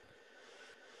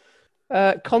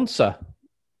Conser.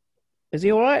 Is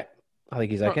he all right? I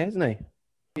think he's Oh, okay, isn't he?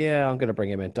 Yeah, I'm going to bring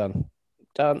him in. Done.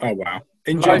 Done. Oh wow!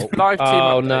 live team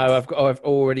Oh updates. no, I've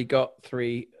already got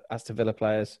 3 Aston Villa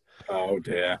players. Oh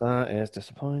dear. That is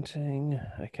disappointing.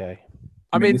 Okay.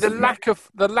 I mean, this the is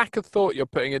not- lack of thought you're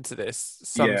putting into this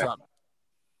sums up,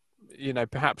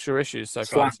 perhaps your issues so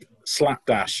far.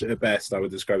 slapdash at best, I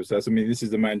would describe it as. I mean, this is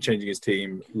the man changing his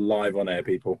team live on air,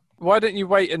 people. Why don't you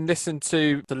wait and listen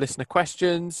to the listener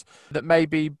questions that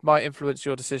maybe might influence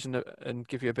your decision and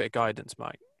give you a bit of guidance,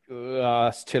 Mike?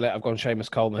 It's too late. I've gone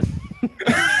Seamus Coleman.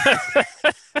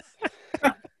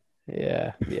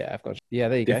 Yeah, I've got. Yeah,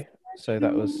 there you go. So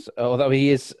that was. Although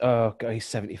he is. Oh, God, he's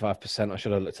 75%. I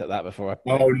should have looked at that before I.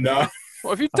 Oh no!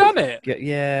 What, have you done it?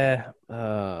 Yeah.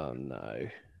 Oh no.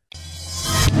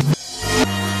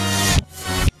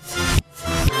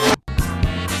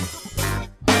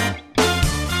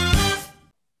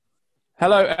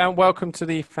 Hello and welcome to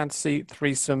the Fantasy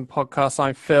Threesome podcast.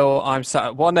 I'm Phil. I'm sat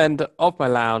at one end of my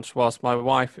lounge whilst my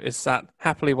wife is sat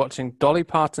happily watching Dolly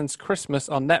Parton's Christmas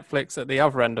on Netflix at the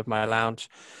other end of my lounge.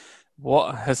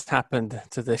 What has happened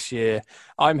to this year?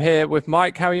 I'm here with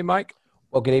Mike. How are you, Mike?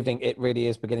 Well, good evening. It really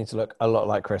is beginning to look a lot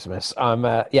like Christmas. I'm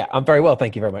very well.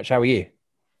 Thank you very much. How are you?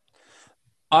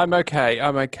 I'm okay.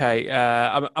 I'm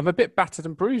a bit battered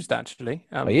and bruised, actually.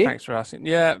 Are you? Thanks for asking.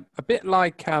 Yeah, a bit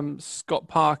like Scott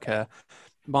Parker.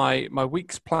 My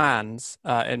week's plans,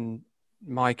 in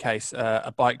my case,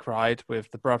 a bike ride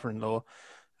with the brother-in-law,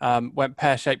 went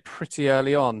pear-shaped pretty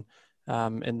early on.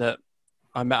 In that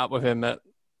I met up with him at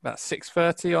about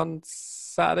 6:30 on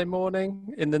Saturday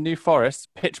morning in the New Forest,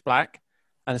 pitch black,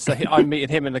 and so I'm meeting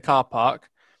him in the car park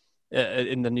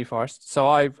in the New Forest. So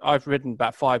I've ridden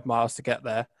about 5 miles to get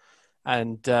there,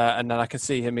 and then I can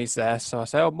see him. He's there. So I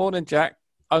say, "Oh, morning, Jack."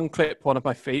 Unclip one of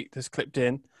my feet that's clipped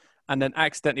in, and then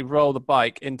accidentally roll the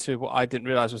bike into what I didn't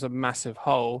realize was a massive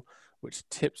hole, which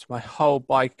tips my whole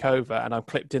bike over, and I'm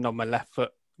clipped in on my left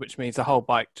foot, which means the whole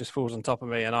bike just falls on top of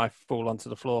me, and I fall onto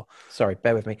the floor. Sorry,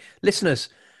 bear with me, listeners,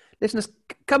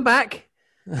 come back.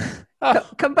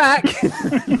 Come back.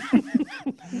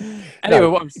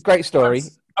 Anyway, great story.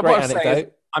 Great what I'm saying is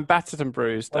anecdote. I'm battered and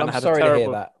bruised, Well, and I'm I had sorry to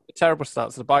hear that. a terrible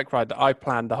start to the bike ride that I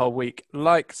planned the whole week.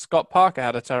 Like Scott Parker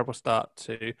had a terrible start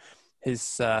to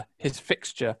his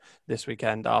fixture this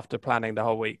weekend after planning the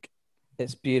whole week.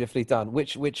 It's beautifully done.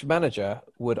 Which manager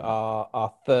would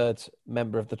our third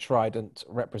member of the Trident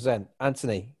represent?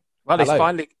 Anthony. Well,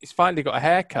 Hello. he's finally got a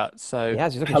haircut, so He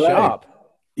has. He's looking Hello. sharp.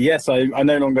 Yes, I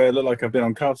no longer look like I've been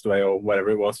on Castaway or whatever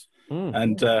it was.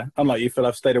 And unlike you, Phil,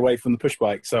 I've stayed away from the push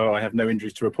bike, so I have no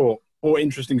injuries to report or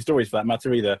interesting stories for that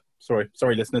matter either. Sorry,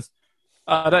 listeners.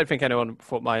 I don't think anyone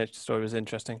thought my story was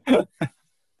interesting.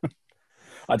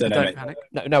 I don't know, mate. Panic.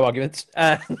 No arguments.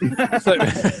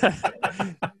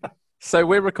 So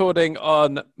we're recording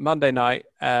on Monday night,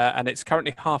 and it's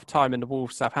currently half time in the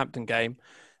Wolves Southampton game.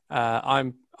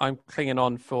 I'm clinging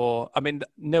on for. I mean,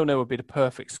 0-0 would be the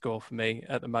perfect score for me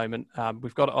at the moment.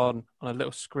 We've got it on a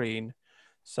little screen,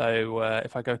 so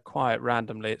if I go quiet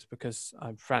randomly, it's because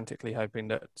I'm frantically hoping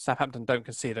that Southampton don't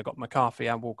concede. I've got McCarthy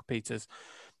and Walker Peters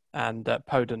and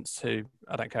Podence, who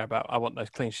I don't care about. I want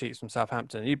those clean sheets from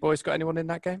Southampton. You boys got anyone in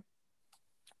that game?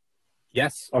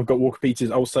 Yes, I've got Walker Peters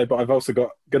also, but I've also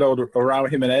got good old Raul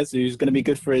Jimenez, who's going to be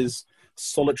good for his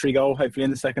solitary goal, hopefully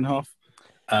in the second half.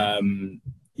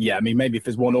 Yeah, I mean, maybe if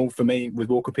there's 1-1 for me with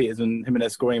Walker Peters and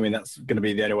Jimenez scoring, I mean, that's going to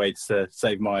be the only way to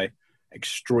save my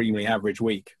extremely average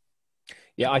week.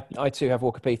 Yeah, I too have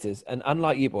Walker Peters, and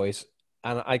unlike you boys,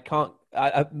 and I can't.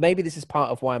 Maybe this is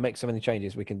part of why I make so many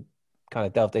changes. We can kind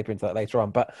of delve deeper into that later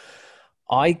on, but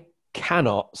I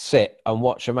cannot sit and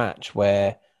watch a match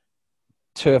where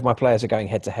 2 of my players are going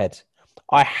head to head.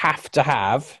 I have to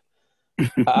have.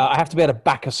 I have to be able to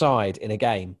back a side in a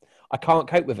game. I can't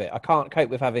cope with it. I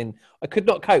could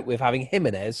not cope with having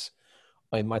Jimenez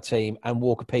in my team and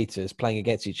Walker Peters playing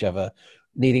against each other,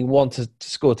 needing one to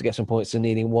score to get some points and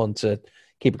needing one to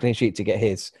keep a clean sheet to get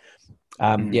his.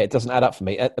 Yeah, it doesn't add up for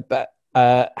me. But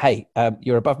hey,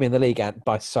 you're above me in the league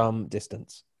by some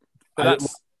distance.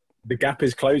 The gap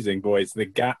is closing, boys. The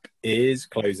gap is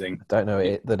closing. I don't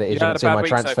know that it is. You had a bad my week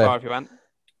transfer. so far, if you want.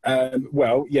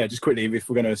 Well, yeah, just quickly, if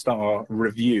we're going to start our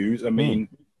reviews, I mean,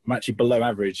 I'm actually below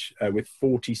average with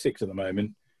 46 at the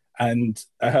moment. And,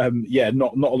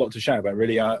 not a lot to shout about,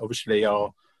 really. Obviously,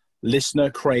 our listener,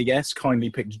 Craig S.,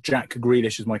 kindly picked Jack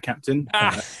Grealish as my captain,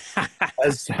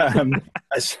 as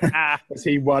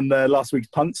he won last week's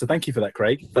punt. So thank you for that,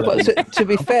 Craig. But to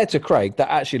be fair to Craig, that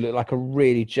actually looked like a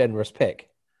really generous pick.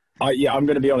 I'm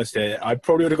going to be honest here. I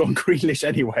probably would have gone Grealish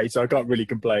anyway, so I can't really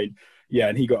complain. Yeah,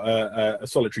 and he got a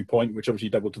solitary point, which obviously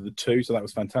doubled to the 2, so that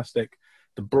was fantastic.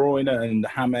 De Bruyne and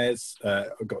James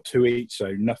got 2 each,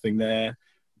 so nothing there.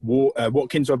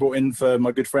 Watkins I brought in for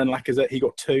my good friend Lacazette. He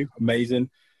got 2, amazing.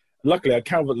 Luckily, I had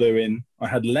Calvert-Lewin. I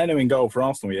had Leno in goal for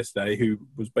Arsenal yesterday, who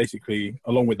was basically,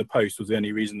 along with the post, was the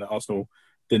only reason that Arsenal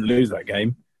didn't lose that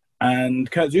game. And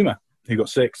Kurt Zouma, who got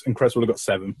 6, and Cresswell got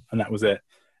 7, and that was it.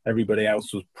 Everybody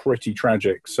else was pretty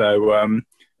tragic. So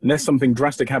unless something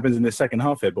drastic happens in the second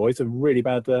half here, boys, a really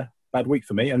bad week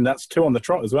for me. And that's 2 on the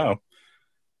trot as well.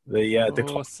 The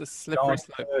it's a slippery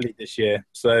slope early this year.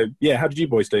 So, yeah, how did you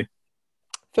boys do?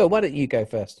 Phil, why don't you go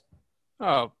first?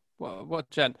 Oh, well, what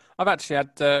gent? I've actually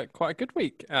had quite a good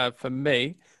week for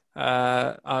me.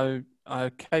 I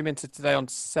came into today on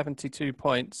 72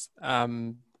 points,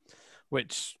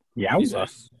 which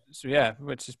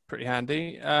which is pretty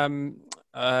handy.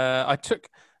 I took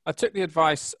the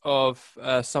advice of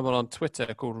someone on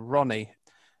Twitter called Ronnie,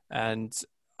 and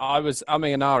I was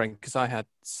umming and ahhing because I had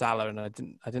Salah and I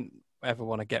didn't ever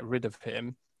want to get rid of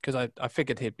him because I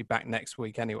figured he'd be back next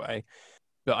week anyway.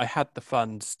 But I had the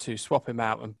funds to swap him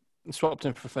out and swapped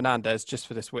him for Fernandes just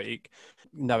for this week,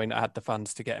 knowing that I had the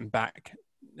funds to get him back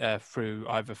through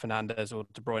either Fernandes or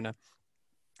De Bruyne.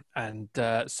 And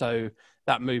so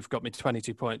that move got me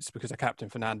 22 points because I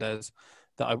captained Fernandes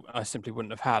that I simply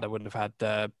wouldn't have had. I wouldn't have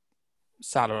had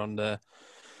Salah on the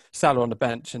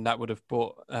bench, and that would have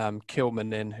brought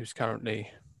Kilman in, who's currently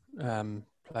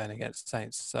playing against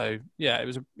Saints. So yeah, it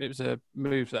was a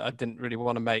move that I didn't really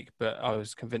want to make, but I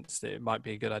was convinced that it might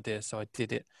be a good idea, so I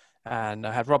did it. And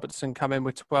I had Robertson come in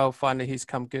with 12. Finally, he's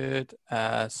come good.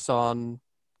 Son,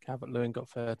 Calvert-Lewin got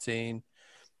 13.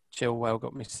 Chilwell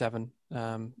got me 7.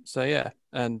 So yeah,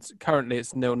 and currently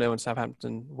it's 0-0 in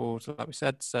Southampton Wolves, like we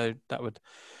said. So that would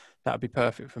be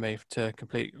perfect for me to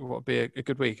complete what would be a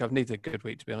good week. I've needed a good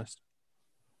week, to be honest.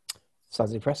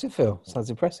 Sounds impressive, Phil. Sounds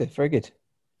impressive. Very good.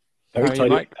 Very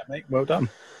tidy, mate. Well done.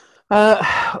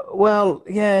 Well,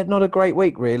 yeah, not a great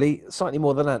week really. Slightly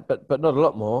more than that, but not a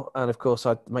lot more. And of course,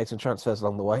 I made some transfers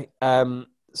along the way.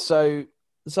 So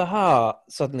Zaha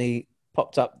suddenly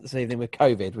popped up this evening with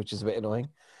COVID, which is a bit annoying.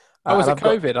 Oh, was it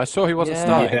COVID? I saw he wasn't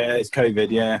starting. Yeah, it's COVID,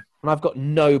 yeah. And I've got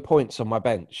no points on my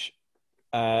bench.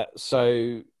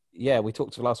 So, yeah, we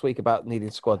talked last week about needing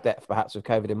squad depth, perhaps with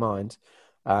COVID in mind.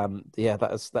 Yeah,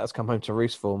 that has come home to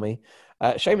roost for me.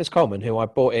 Seamus Coleman, who I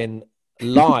bought in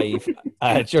live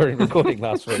during recording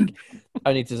last week,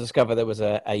 only to discover there was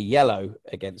a yellow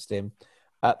against him.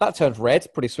 That turned red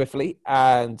pretty swiftly,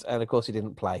 and of course he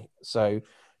didn't play. So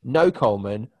no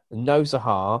Coleman, no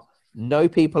Zaha, no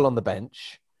people on the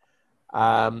bench.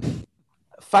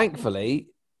 Thankfully,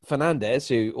 Fernandes,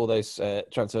 who all those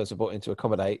transfers were bought in to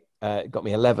accommodate, got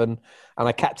me 11, and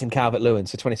I captained Calvert-Lewin,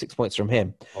 so 26 points from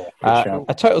him.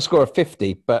 A total score of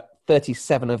 50, but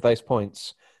 37 of those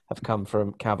points have come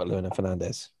from Calvert-Lewin and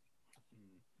Fernandes.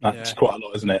 That's quite a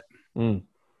lot, isn't it? Mm.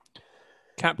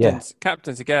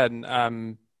 Captains again.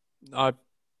 I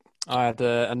had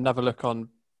another look on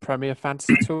Premier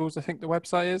Fantasy Tools, I think the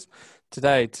website is,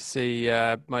 today to see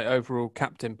my overall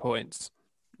captain points.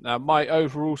 Now, my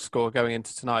overall score going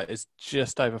into tonight is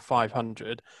just over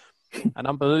 500. And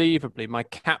unbelievably, my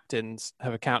captains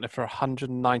have accounted for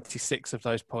 196 of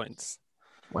those points.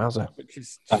 Wowza. Which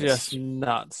is just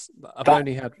nuts. I've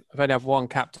only had one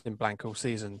captain blank all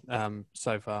season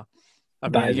so far.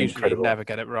 I usually incredible. Never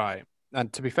get it right.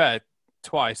 And to be fair,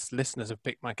 twice listeners have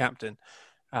picked my captain.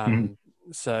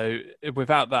 So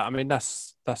without that, I mean,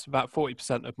 that's about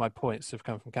 40% of my points have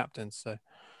come from captains. So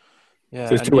yeah,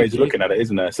 so there's 2 ways of looking at it,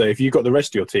 isn't there? So if you got the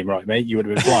rest of your team right, mate, you would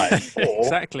have been flying. Or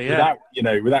exactly. Yeah.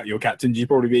 Without your captains, you'd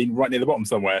probably be right near the bottom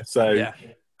somewhere. So yeah.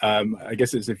 I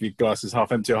guess it's if your glass is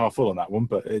half empty or half full on that one,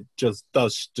 but it just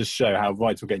does show how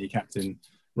vital getting your captain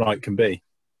right can be.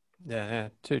 Yeah.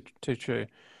 Too true.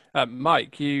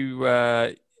 Mike, you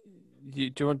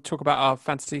do you want to talk about our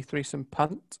fantasy threesome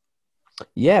punt?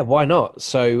 Yeah, why not?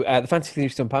 So the fantasy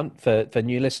threesome punt for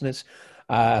new listeners.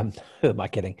 Who am I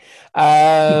kidding?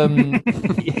 I mean,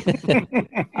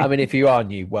 if you are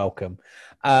new, welcome.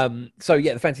 So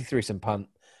yeah, the fantasy threesome punt.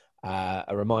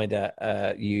 A reminder: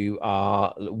 we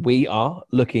are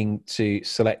looking to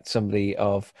select somebody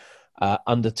of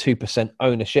under 2%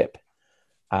 ownership.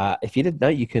 If you didn't know,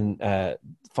 you can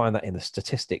find that in the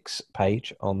statistics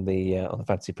page on the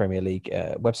Fantasy Premier League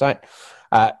website.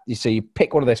 So you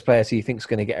pick one of those players who you think is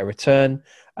going to get a return.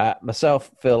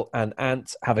 Myself, Phil, and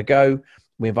Ant have a go.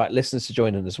 We invite listeners to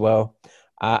join in as well.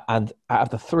 And out of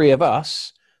the 3 of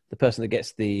us, the person that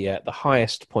gets the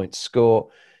highest point score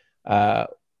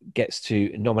gets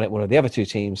to nominate one of the other 2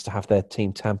 teams to have their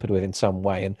team tampered with in some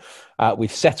way. And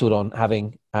we've settled on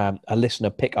having a listener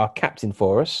pick our captain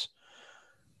for us.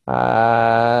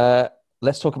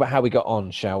 Let's talk about how we got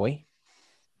on, shall we?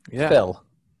 Yeah. Phil,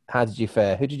 how did you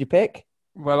fare? Who did you pick?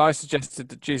 Well, I suggested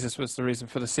that Jesus was the reason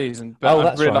for the season, but Oh, I've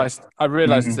that's right. realised I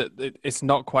realised Mhm. that it's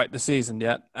not quite the season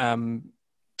yet.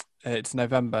 It's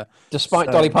November. Despite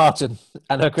So- Dolly Parton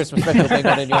and her Christmas special being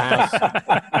on in your house.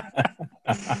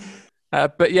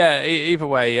 But yeah, either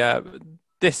way,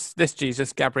 this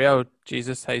Jesus, Gabriel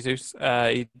Jesus,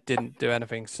 he didn't do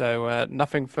anything. So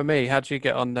nothing for me. How do you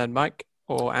get on then, Mike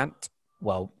or Ant?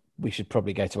 Well, we should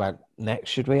probably go to Ant next,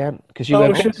 should we, Ant? Because you Oh,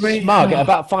 were should we? smug at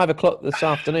about 5 o'clock this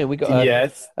afternoon. We got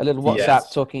Yes. a little WhatsApp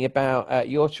Yes. talking about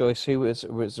your choice, who was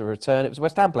a return. It was a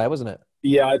West Ham player, wasn't it?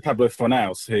 Yeah, I had Pablo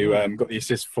Fornals, who got the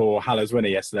assist for Haller's winner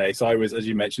yesterday. So I was, as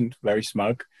you mentioned, very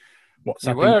smug.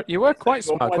 You were quite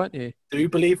smug, weren't you? I do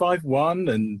believe I've won.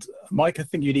 And Mike, I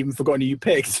think you'd even forgotten who you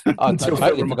picked. I'd until Phil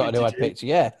totally forgotten who I'd reminded you. picked.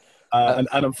 Yeah. And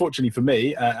unfortunately for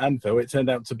me and Phil, it turned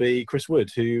out to be Chris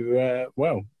Wood, who,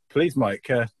 please, Mike,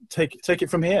 take it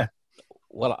from here.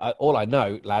 Well, all I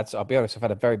know, lads, I'll be honest, I've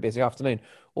had a very busy afternoon.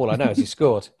 All I know is he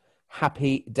scored.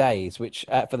 Happy days, which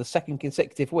for the second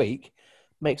consecutive week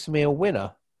makes me a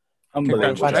winner.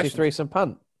 Unbelievable. Fantasy threesome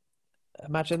punt.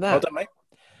 Imagine Well that. done, mate.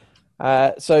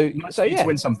 So You yeah, to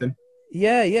win something.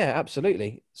 yeah,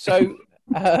 absolutely. So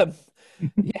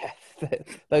yeah,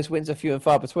 those wins are few and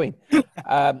far between.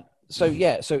 So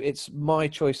it's my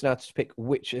choice now to pick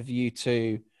which of you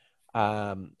two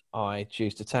I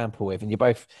choose to tamper with, and you're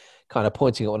both kind of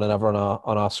pointing at one another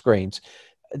on our screens.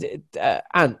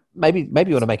 And maybe you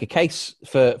want to make a case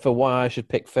for why I should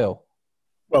pick Phil.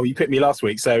 Well, you picked me last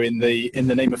week, so in the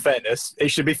name of fairness, it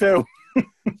should be Phil.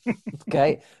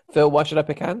 Okay, Phil, why should I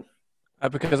pick Ant?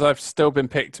 Because I've still been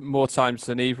picked more times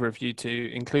than either of you two,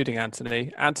 including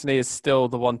Anthony. Anthony is still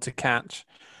the one to catch,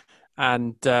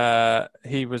 and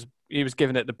he was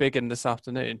giving it the big one this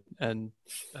afternoon, and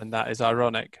that is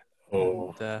ironic.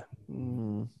 Oh,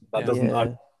 And, that doesn't.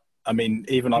 Yeah. I mean,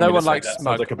 even I'm No going one to say likes that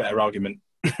smug. sounds like a better argument.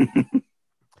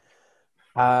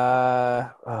 I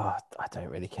don't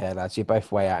really care, lads. You're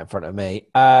both way out in front of me.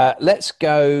 Let's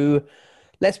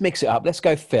mix it up. Let's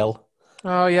go Phil.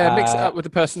 Oh yeah, mix it up with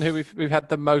the person who we've had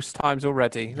the most times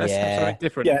already. Let's have something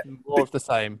different, Yeah. more of the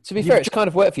same. To be fair, it's kind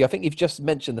of worked for you. I think you've just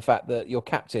mentioned the fact that your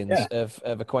captains have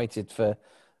equated for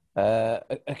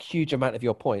a huge amount of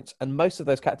your points, and most of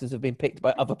those captains have been picked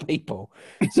by other people.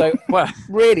 So, Well,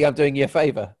 really, I'm doing you a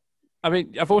favour. I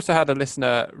mean, I've also had a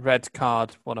listener red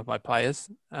card one of my players,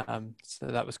 so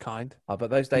that was kind. Oh,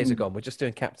 but those days are gone. We're just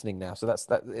doing captaining now, so that's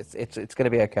that. It's going to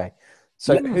be okay.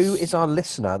 So, who is our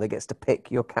listener that gets to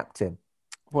pick your captain?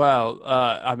 Well,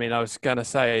 I mean, I was going to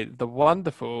say the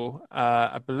wonderful,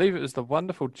 I believe it was the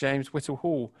wonderful James Whittle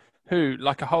Hall, who,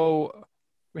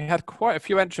 we had quite a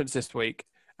few entrants this week,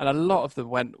 and a lot of them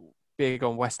went big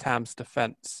on West Ham's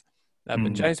defence.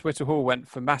 But James Whittle Hall went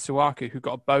for Masuaku, who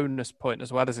got a bonus point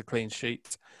as well as a clean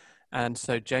sheet. And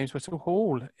so James Whittle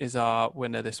Hall is our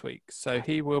winner this week. So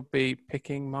he will be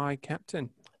picking my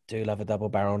captain. Do love a double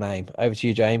barrel name. Over to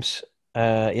you, James.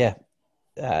 Pick.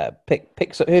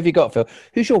 Who have you got, Phil?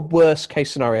 Who's your worst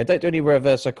case scenario? Don't do any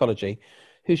reverse psychology.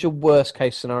 Who's your worst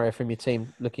case scenario from your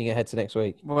team looking ahead to next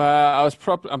week? Well, I've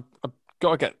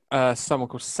got to get someone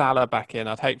called Salah back in.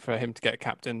 I'd hate for him to get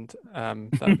captained.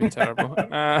 That'd be terrible.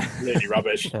 Really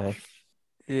rubbish. Okay.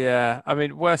 Yeah, I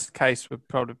mean, worst case would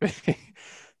probably be,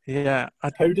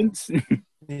 Podence.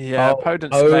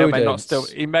 Podence may or may not still.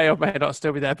 He may or may not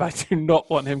still be there, but I do not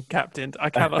want him captained.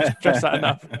 I cannot stress that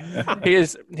enough. He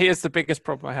is the biggest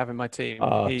problem I have in my team.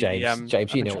 Oh, James, James, I've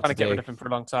you been know what trying to get do. rid of him for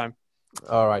a long time.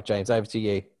 All right, James, over to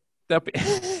you.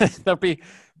 There'll be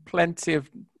plenty of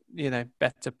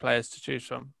better players to choose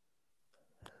from.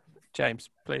 James,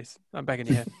 please, I'm begging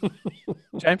you here.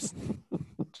 James.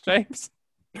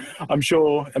 I'm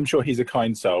sure he's a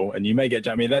kind soul, and you may get.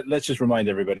 I mean, let's just remind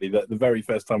everybody that the very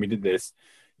first time we did this,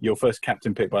 your first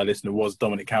captain pick by a listener was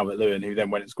Dominic Calvert-Lewin, who then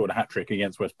went and scored a hat-trick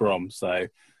against West Brom. So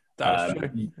That was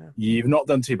true. You've not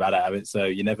done too bad out of it, so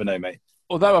you never know, mate.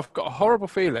 Although I've got a horrible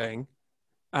feeling,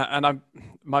 and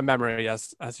my memory,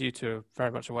 as you two are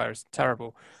very much aware, is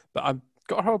terrible. But I've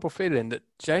got a horrible feeling that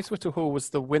James Whittle Hall was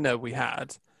the winner we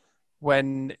had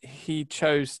when he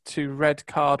chose to red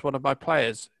card one of my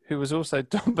players, who was also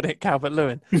Dominic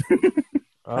Calvert-Lewin.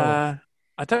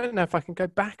 I don't know if I can go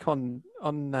back on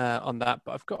that,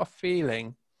 but I've got a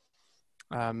feeling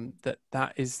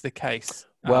that is the case.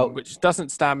 Which doesn't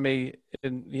stand me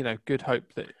in good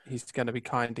hope that he's going to be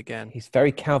kind again. He's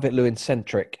very Calvert-Lewin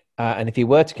centric, and if he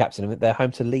were to captain him, they're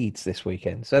home to Leeds this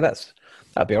weekend, so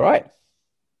that'd be all right.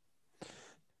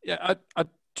 Yeah,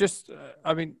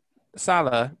 I mean,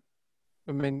 Salah.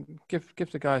 I mean, give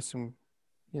the guy some,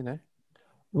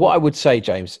 What I would say,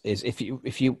 James, is if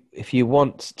you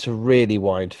want to really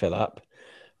wind Phil up,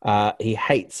 He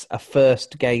hates a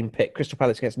first game pick. Crystal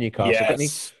Palace against Newcastle.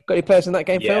 Yes. Got any players in that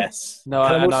game, Phil? Yes. No,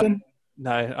 Callum Wilson?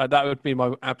 that would be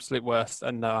my absolute worst.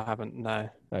 And no, I haven't. No,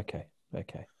 Okay.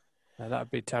 no that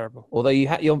would be terrible. Although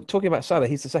you're talking about Salah,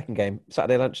 he's the second game,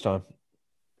 Saturday lunchtime.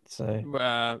 So,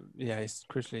 Yeah, he's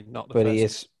crucially not the but first. he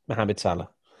is Mohamed Salah.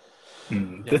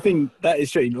 Mm. The thing that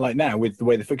is true, like now with the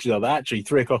way the fixtures are, that actually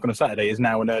 3:00 on a Saturday is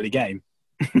now an early game.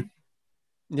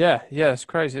 Yeah, it's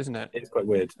crazy, isn't it? It's quite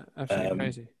weird. Absolutely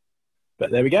crazy.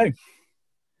 But there we go.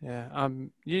 Yeah.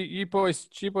 You boys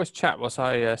chat whilst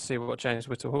I see what James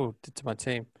Whittle-Hall did to my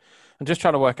team. I'm just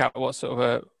trying to work out what sort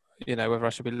of whether I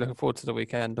should be looking forward to the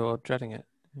weekend or dreading it.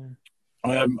 Yeah.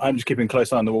 I'm just keeping a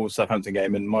close eye on the Wolves Southampton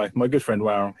game, and my good friend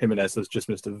Raul Jimenez has just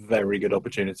missed a very good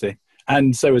opportunity,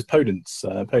 and so has Podence.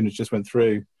 Podence just went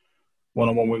through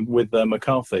one-on-one with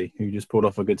McCarthy, who just pulled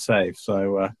off a good save.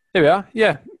 So here we are.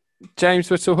 Yeah, James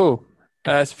Whittle-Hall.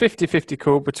 It's 50-50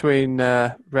 call between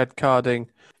red carding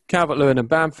Calvert-Lewin and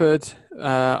Bamford.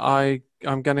 I'm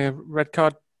going to red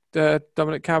card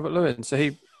Dominic Calvert-Lewin. So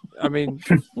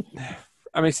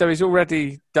so he's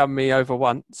already done me over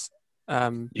once.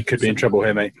 You could be in trouble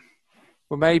here, mate.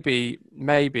 Well, maybe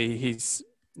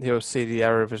he'll see the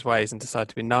error of his ways and decide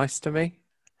to be nice to me.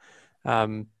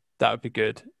 That would be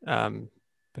good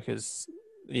because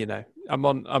I'm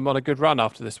on a good run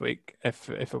after this week.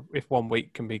 If 1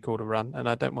 week can be called a run, and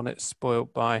I don't want it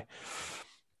spoiled by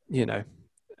a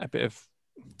bit of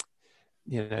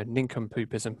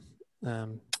nincompoopism.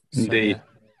 Indeed.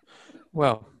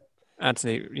 Well,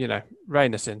 Anthony,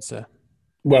 rein us in, sir.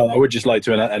 Well, I would just like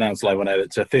to announce live on air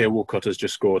that Theo Walcott has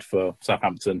just scored for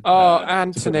Southampton. Oh,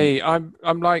 Anthony, I'm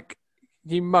like,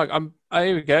 you mug.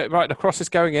 Here we go. Right, the cross is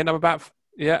going in. I'm about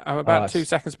 2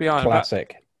 seconds behind.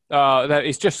 Classic.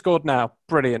 He's just scored now.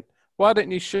 Brilliant. Why didn't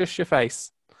you shush your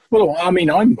face? Well, I mean,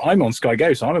 I'm on Sky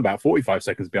Go, so I'm about 45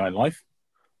 seconds behind life.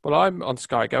 Well, I'm on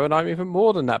Sky Go, and I'm even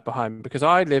more than that behind because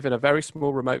I live in a very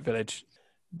small remote village.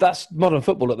 That's modern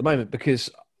football at the moment because,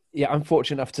 I'm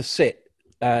fortunate enough to sit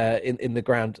in the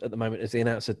ground at the moment as the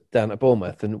announcer down at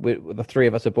Bournemouth, and the three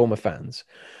of us are Bournemouth fans.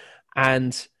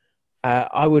 And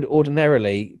I would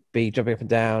ordinarily be jumping up and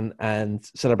down and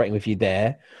celebrating with you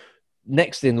there.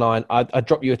 Next in line, I'd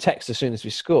drop you a text as soon as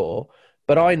we score,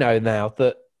 but I know now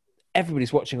that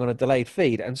everybody's watching on a delayed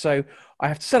feed, and so I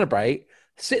have to celebrate,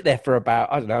 sit there for about,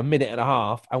 a minute and a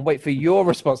half and wait for your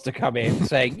response to come in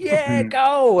saying, yeah,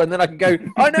 go. And then I can go,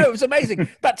 I know, it was amazing.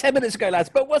 About 10 minutes ago,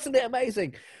 lads, but wasn't it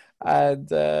amazing? And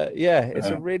it's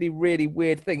a really, really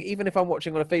weird thing. Even if I'm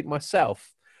watching on a feed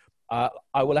myself,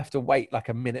 I will have to wait like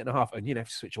a minute and a half and,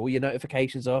 switch all your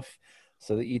notifications off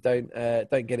so that you don't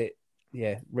get it,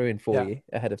 ruined for you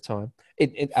ahead of time,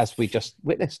 as we just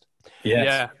witnessed. Yes.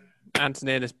 Yeah,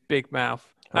 Anthony and his big mouth.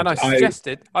 And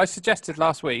I suggested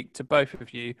last week to both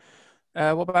of you,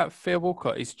 what about Theo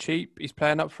Walcott? He's cheap. He's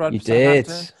playing up front. You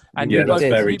did. And you both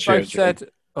both said,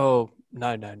 oh,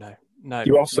 no.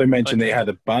 You also mentioned that he had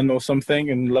a bun or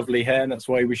something and lovely hair, and that's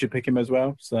why we should pick him as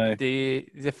well. So the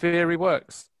theory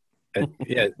works. A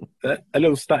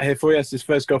little stat here for you. It's his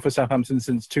first goal for Southampton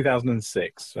since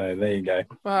 2006. So there you go.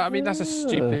 Well, I mean, that's a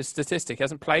stupid statistic. He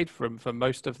hasn't played for him for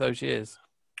most of those years.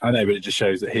 I know, but it just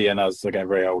shows that he and us are getting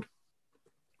very old.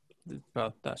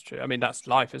 Well, that's true. I mean, that's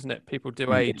life, isn't it? People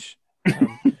do age.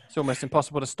 It's almost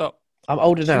impossible to stop. I'm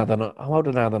older now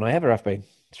than I ever have been.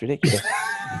 It's ridiculous.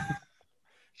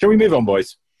 Shall we move on,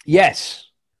 boys? Yes.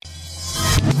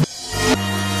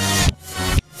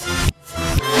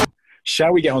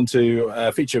 Shall we get on to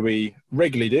a feature we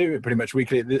regularly do, pretty much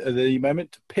weekly at the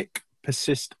moment? Pick,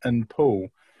 persist, and pull.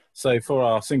 So for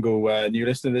our single new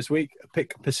listener this week,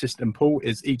 pick, persist, and pull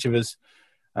is each of us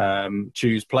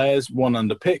choose players, one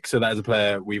under pick. So that is a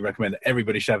player we recommend that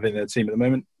everybody should have in their team at the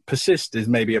moment. Persist is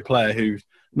maybe a player who's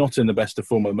not in the best of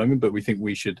form at the moment, but we think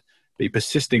we should be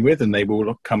persisting with and they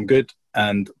will come good.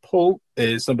 And pull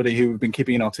is somebody who we've been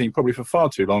keeping in our team probably for far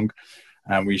too long.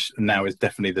 And now is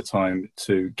definitely the time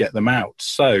to get them out.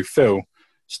 So, Phil,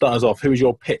 start us off. Who is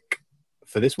your pick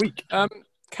for this week?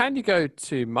 Can you go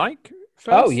to Mike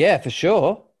first? Oh, yeah, for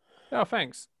sure. Oh,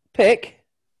 thanks. Pick.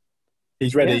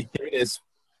 He's ready. Here it is.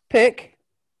 Pick.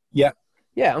 Yeah.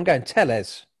 Yeah, I'm going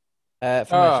Telles for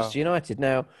Manchester United.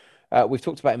 Now, we've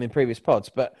talked about him in previous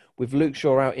pods, but with Luke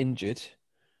Shaw out injured,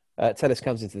 Telles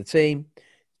comes into the team.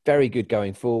 Very good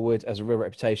going forward, has a real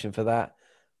reputation for that.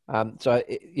 So,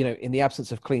 in the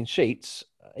absence of clean sheets,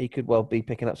 he could well be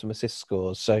picking up some assist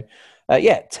scores. So,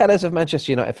 Telles of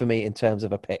Manchester United for me in terms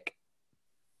of a pick.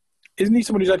 Isn't he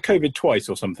someone who's had COVID twice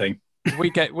or something? We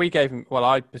gave him. Well,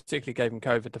 I particularly gave him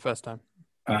COVID the first time.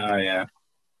 Yeah.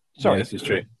 Sorry, this is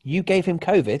true. You gave him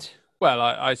COVID? Well,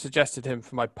 I suggested him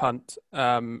for my punt.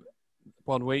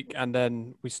 one week, and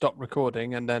then we stopped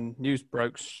recording, and then news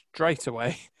broke straight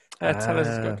away. Tell us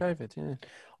he's got COVID. Yeah.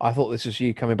 I thought this was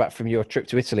you coming back from your trip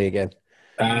to Italy again.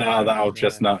 That old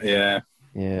chestnut, yeah.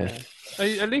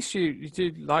 At least you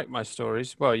do like my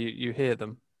stories. Well, you hear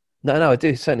them. No, I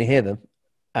do certainly hear them.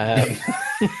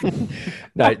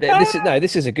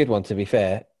 This is a good one, to be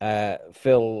fair.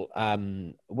 Phil,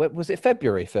 was it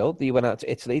February, Phil, that you went out to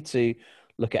Italy to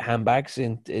look at handbags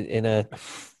in a...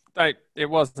 No, it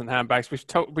wasn't handbags.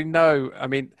 We know, I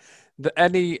mean,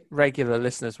 any regular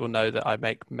listeners will know that I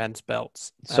make men's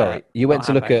belts. Sorry, you went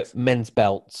to look at men's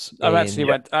belts. I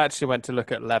actually went to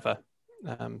look at leather.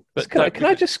 But can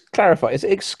I just clarify? Is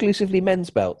it exclusively men's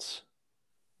belts?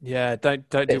 Yeah, don't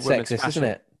do women's sexist, fashion. Isn't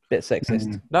it? Bit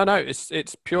sexist. No,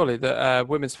 it's purely that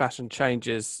women's fashion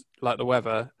changes like the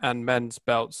weather, and men's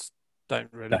belts don't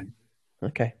really. No.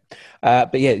 Okay,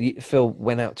 but yeah, Phil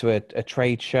went out to a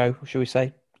trade show, shall we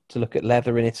say, to look at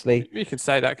leather in Italy. You can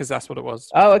say that because that's what it was.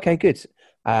 Oh, okay, good.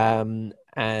 And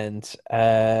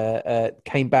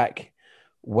came back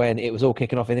when it was all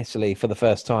kicking off in Italy for the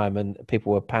first time, and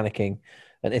people were panicking.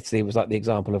 And Italy was like the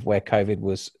example of where COVID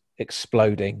was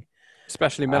exploding,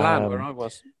 especially Milan, where I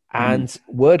was. And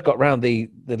word got round the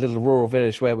little rural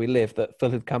village where we live that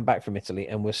Phil had come back from Italy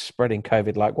and was spreading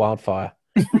COVID like wildfire.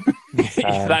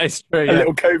 That is true. A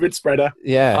little COVID spreader.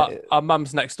 Yeah. Our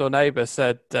mum's next door neighbour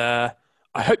said, I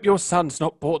hope your son's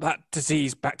not brought that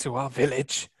disease back to our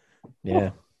village.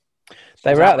 Yeah.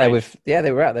 They were out there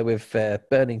with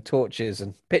burning torches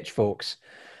and pitchforks,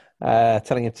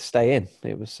 telling him to stay in.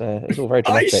 It was all very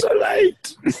dramatic.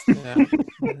 Isolate!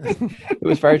 It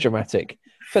was very dramatic.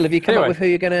 Phil, have you come up with who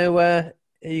you're gonna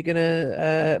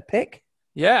pick?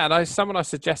 Yeah, and someone I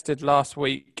suggested last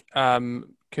week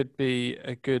could be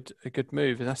a good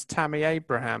move, and that's Tammy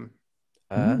Abraham.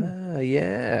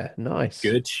 Yeah, nice.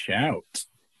 Good shout.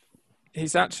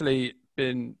 He's actually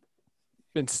been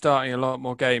starting a lot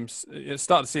more games. At the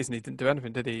start of the season, he didn't do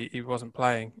anything, did he? He wasn't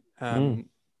playing, but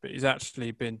he's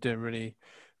actually been doing really,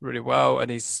 really well,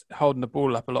 and he's holding the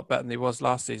ball up a lot better than he was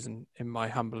last season, in my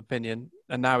humble opinion.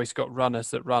 And now he's got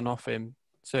runners that run off him,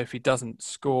 so if he doesn't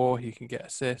score, he can get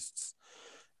assists.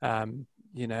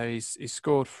 He's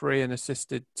scored 3 and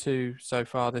assisted 2 so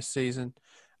far this season,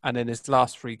 and in his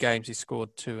last 3 games, he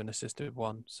scored 2 and assisted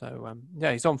 1. So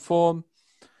he's on form.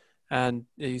 And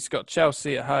he's got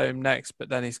Chelsea at home next, but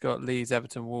then he's got Leeds,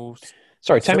 Everton, Wolves.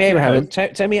 Sorry, Tammy Abraham.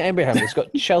 Tammy Abraham has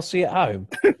got Chelsea at home.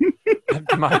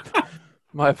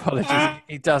 My apologies.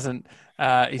 He doesn't.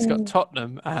 He's got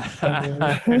Tottenham.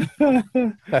 Okay.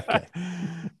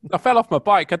 I fell off my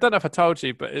bike. I don't know if I told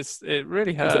you, but it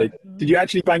really hurt. Did you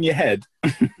actually bang your head?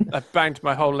 I banged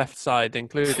my whole left side,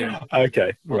 including.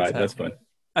 Okay, right, that's fine.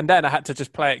 And then I had to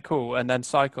just play it cool and then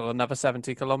cycle another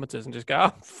 70 kilometres and just go,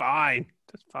 oh, fine.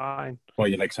 That's fine. Well,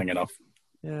 your leg's hanging off.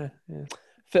 Yeah.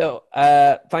 Phil,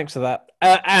 thanks for that.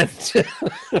 And do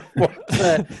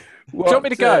you want me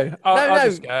to go? I'll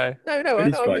just go.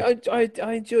 No.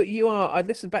 I enjoy. I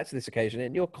listened back to this occasion,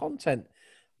 and your content,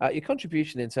 your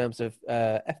contribution in terms of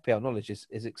FPL knowledge is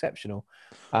exceptional.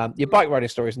 Your bike riding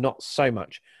story is not so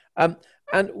much. And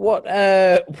what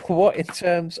in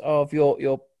terms of your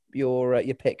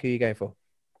pick? Who are you going for?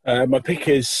 My pick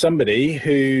is somebody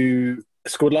who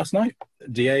scored last night,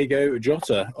 Diego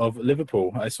Jota of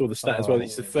Liverpool. I saw the stat as well.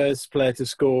 He's the first player to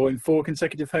score in 4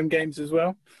 consecutive home games as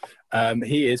well.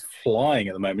 He is flying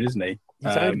at the moment, isn't he?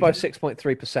 He's owned by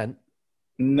 6.3%.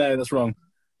 No, that's wrong.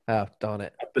 Oh, darn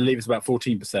it. I believe it's about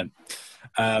 14%.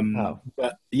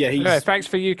 But yeah, anyway, thanks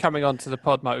for you coming on to the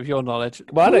pod, Mike, with your knowledge.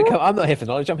 Well, I'm not here for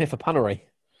knowledge. I'm here for punnery.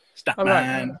 Stat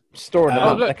man. Storing them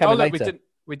up. They're coming later.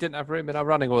 We didn't have room in our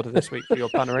running order this week for your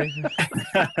punnery.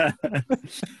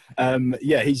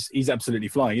 Yeah, he's absolutely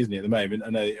flying, isn't he, at the moment? I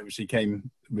know he obviously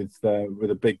came with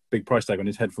a big price tag on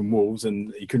his head from Wolves,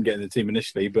 and he couldn't get in the team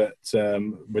initially, but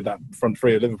with that front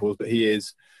three of Liverpool's, but he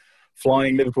is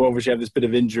flying. Liverpool obviously have this bit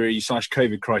of injury /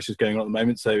 COVID crisis going on at the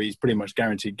moment, so he's pretty much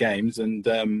guaranteed games. And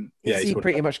is he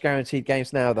pretty much guaranteed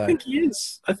games now, though? I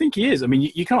think he is. I mean,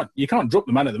 you can't drop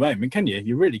the man at the moment, can you?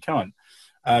 You really can't.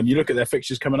 You look at their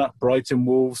fixtures coming up: Brighton,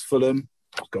 Wolves, Fulham.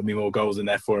 Got to be more goals in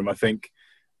there for him, I think.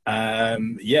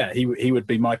 Yeah, he would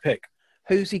be my pick.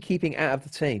 Who's he keeping out of the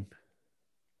team?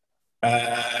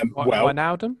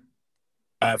 Wijnaldum?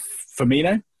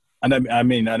 Firmino. I know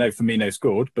Firmino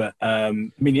scored, but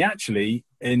he actually,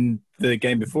 in the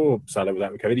game before Salah was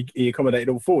out with COVID, he accommodated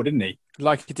all 4, didn't he?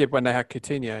 Like he did when they had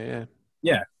Coutinho, yeah.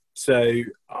 Yeah. So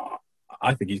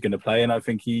I think he's going to play, and I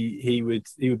think he would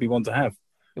be one to have.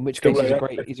 In which case,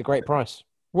 he's a great price.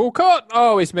 Walcott.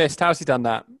 Oh, he's missed. How's he done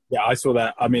that? Yeah, I saw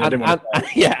that. I mean, I didn't want to.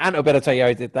 Yeah, Ant better tell you how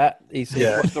he did that.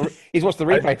 Yeah. He's watched the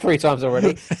replay 3 times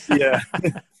already. Yeah,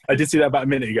 I did see that about a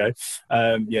minute ago.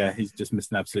 Yeah, he's just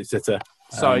missed an absolute sitter.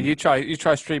 Sorry, you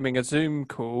try streaming a Zoom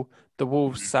call, the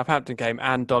Wolves Southampton game,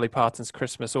 and Dolly Parton's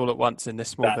Christmas all at once in this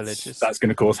small village. That's going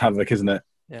to cause havoc, isn't it?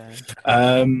 Yeah.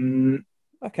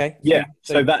 Okay. Yeah.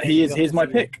 So that here's my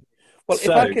pick. Well,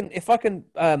 if I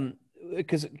can,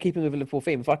 because keeping with the Liverpool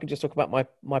theme, if I can just talk about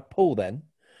my pool then,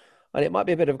 and it might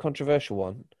be a bit of a controversial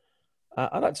one.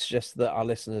 I'd like to suggest that our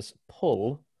listeners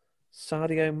pull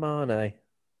Sadio Mane.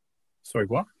 Sorry,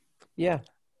 what? Yeah.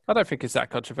 I don't think it's that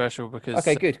controversial because...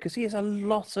 Okay, good, because he has a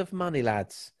lot of money,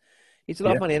 lads. He's a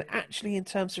lot of money, and actually, in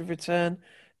terms of return,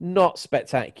 not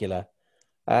spectacular.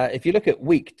 If you look at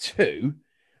week 2,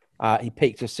 he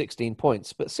peaked with 16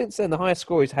 points, but since then, the highest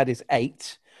score he's had is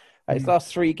 8. His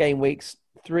last 3 game weeks,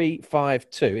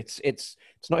 3-5-2. It's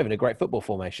not even a great football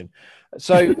formation.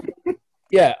 So,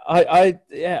 yeah,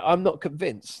 I'm not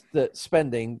convinced that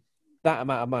spending that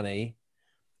amount of money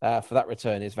for that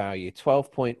return is value.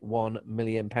 £12.1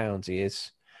 million he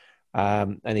is,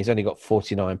 and he's only got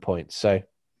 49 points. So,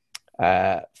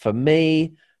 for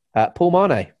me, Paul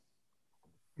Mane.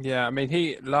 Yeah, I mean,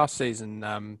 he last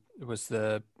season was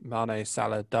the Mane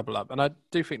Salah double up, and I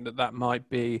do think that might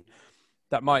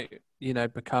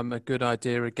become a good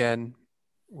idea again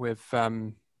with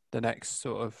the next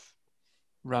sort of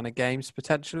run of games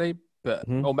potentially, but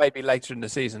or maybe later in the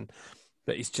season.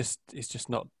 But he's just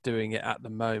not doing it at the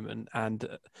moment, and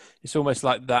it's almost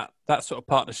like that sort of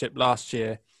partnership last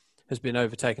year has been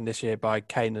overtaken this year by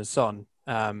Kane and Son.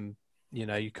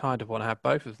 You kind of want to have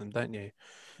both of them, don't you?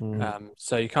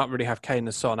 So you can't really have Kane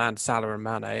and Son and Salah and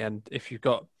Mane. And if you've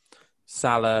got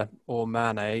Salah or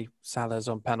Mane, Salah's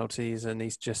on penalties, and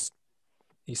he's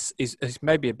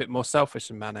maybe a bit more selfish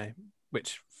than Mane,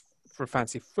 which for a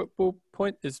fancy football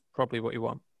point is probably what you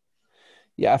want.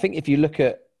 Yeah, I think if you look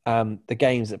at the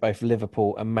games that both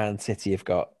Liverpool and Man City have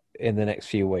got in the next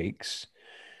few weeks,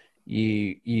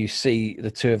 you see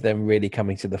the two of them really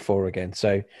coming to the fore again.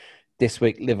 So this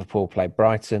week, Liverpool play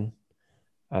Brighton,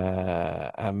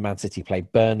 and Man City play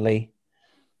Burnley.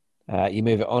 You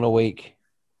move it on a week,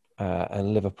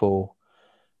 and Liverpool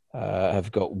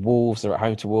have got Wolves. They're at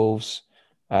home to Wolves.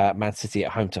 Man City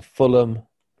at home to Fulham.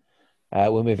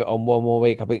 We'll move it on one more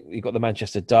week. I think you've got the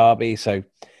Manchester Derby, so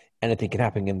anything can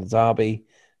happen in the Derby.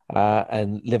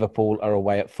 And Liverpool are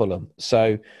away at Fulham.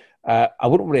 So I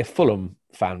wouldn't be a Fulham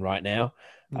fan right now.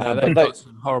 No, they've got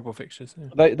some horrible fixtures.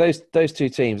 Yeah. Those two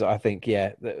teams, I think,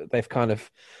 they've kind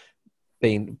of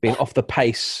been off the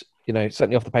pace,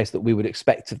 certainly off the pace that we would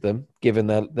expect of them, given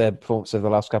their performance over the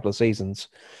last couple of seasons.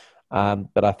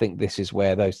 But I think this is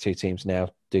where those two teams now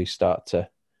do start to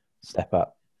step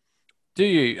up. Do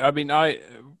you? I mean, I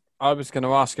was going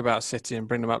to ask about City and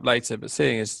bring them up later, but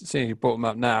seeing you brought them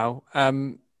up now,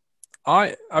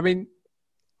 I mean,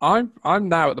 I'm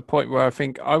now at the point where I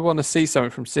think I want to see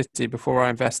something from City before I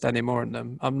invest any more in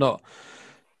them. I'm not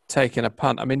taking a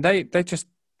punt. I mean, they just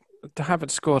haven't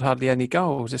scored hardly any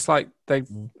goals. It's like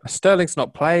Sterling's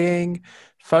not playing.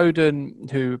 Foden,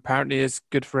 who apparently is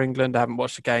good for England, I haven't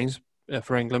watched the games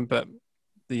for England, but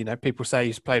people say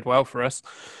he's played well for us.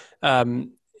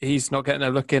 He's not getting a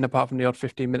look in apart from the odd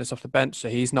 15 minutes off the bench, so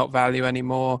he's not value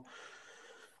anymore.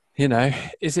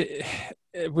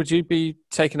 Would you be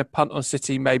taking a punt on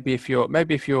City maybe if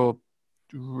you're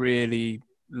really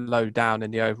low down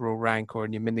in the overall rank or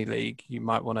in your mini league, you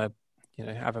might want to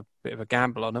have a bit of a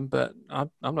gamble on them, but I'm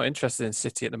not interested in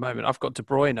City at the moment. I've got De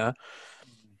Bruyne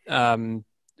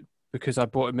because I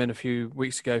bought him in a few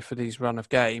weeks ago for these run of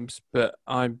games, but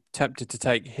I'm tempted to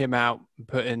take him out and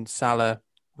put in Salah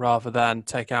rather than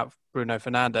take out Bruno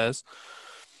Fernandes.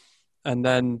 And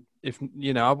then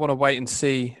I want to wait and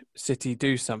see City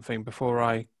do something before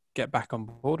I get back on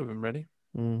board with them, really.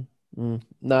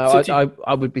 No,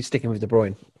 I would be sticking with De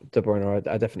Bruyne.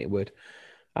 I definitely would.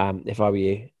 If I were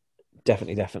you,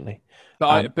 definitely.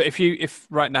 But if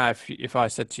right now, if I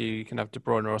said to you, you can have De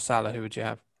Bruyne or Salah, who would you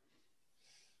have?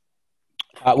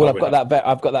 Well,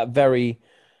 I've got that very,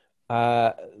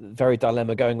 very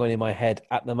dilemma going on in my head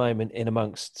at the moment, in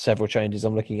amongst several changes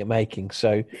I'm looking at making.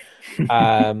 So,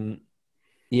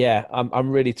 yeah, I'm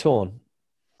really torn,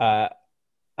 and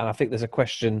I think there's a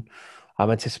question. I'm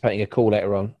anticipating a call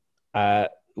later on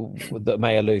that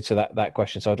may allude to that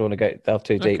question. So I don't want to delve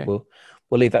too deep. We'll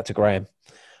leave that to Graham.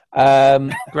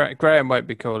 Graham won't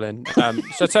be calling. So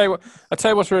I'll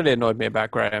tell you what's really annoyed me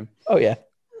about Graham. Oh yeah.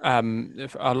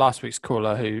 If our last week's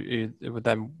caller, who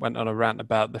then went on a rant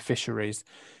about the fisheries,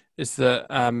 is that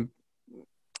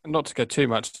not to go too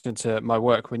much into my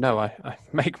work, we know I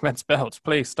make men's belts.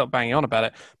 Please stop banging on about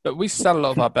it. But we sell a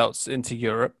lot of our belts into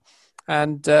Europe,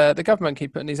 and the government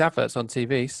keep putting these adverts on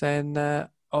TV saying,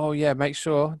 "Oh yeah, make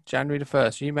sure January the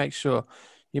 1st. You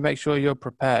make sure you're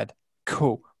prepared."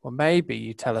 Cool. Well, maybe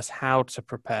you tell us how to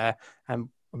prepare, and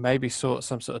maybe sort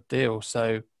some sort of deal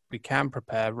so we can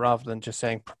prepare rather than just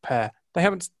saying prepare. They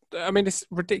haven't. I mean, it's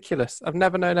ridiculous. I've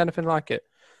never known anything like it.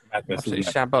 Madness, Absolutely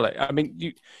isn't it? shambolic. I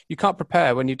mean, you can't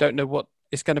prepare when you don't know what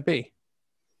it's going to be.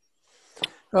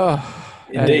 Oh,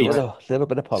 Indeed. anyway. A little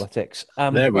bit of politics.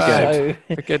 There we go.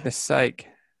 So, For goodness sake.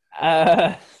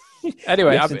 uh,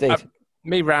 Anyway, yes, indeed.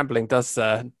 me rambling does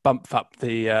bump up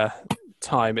the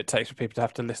time it takes for people to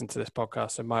have to listen to this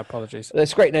podcast. So my apologies.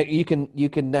 That's great. Now you can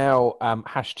now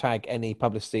hashtag any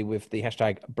publicity with the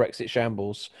hashtag Brexit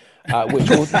Shambles, which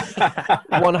will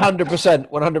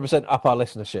 100% up our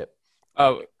listenership.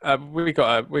 Oh, we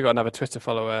got another Twitter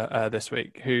follower this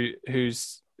week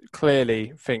who's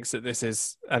clearly thinks that this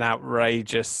is an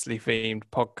outrageously themed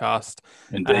podcast.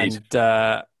 Indeed.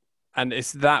 And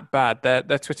it's that bad. Their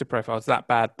Twitter profile is that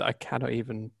bad that I cannot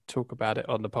even talk about it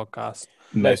on the podcast.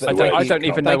 Most I of the don't- way. I don't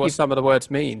even know Thank what you. some of the words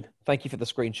mean. Thank you for the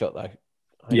screenshot, though.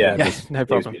 Yeah. Yeah, no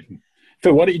problem.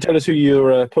 Phil, why don't you tell us who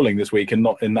you're pulling this week, and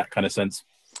not in that kind of sense?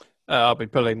 I'll be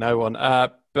pulling no one.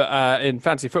 But in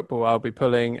fantasy football, I'll be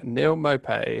pulling Neil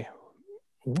Mopay.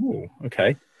 Ooh,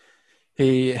 okay.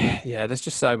 There's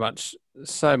just so many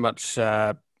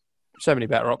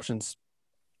better options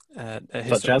at his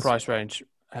Such sort of as? price range.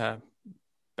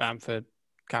 Bamford,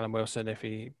 Callum Wilson if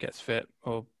he gets fit,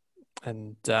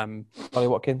 and Ollie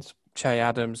Watkins. Che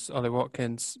Adams, Ollie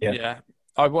Watkins. Yeah. Yeah.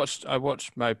 I watched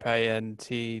Mopay and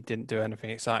he didn't do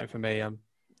anything exciting for me.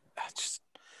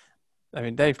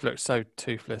 They've looked so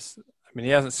toothless. I mean,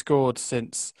 he hasn't scored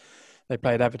since they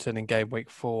played Everton in game week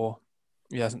 4.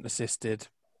 He hasn't assisted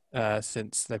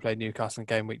since they played Newcastle in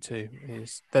game week 2.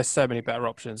 There's so many better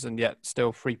options, and yet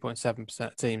still 3.7%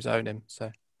 of teams own him.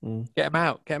 So get him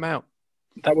out.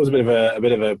 That was a bit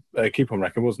of a coupon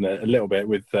record, wasn't it? A little bit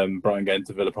with Brighton going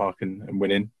to Villa Park and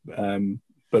winning.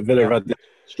 But Villa have had this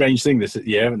strange thing this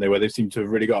year, haven't they? Where they seem to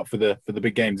have really got up for the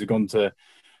big games.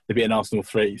 They've beaten Arsenal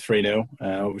 3-0.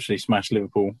 Obviously smashed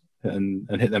Liverpool and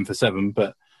hit them for 7,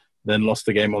 but then lost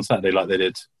the game on Saturday like they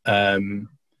did. And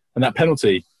that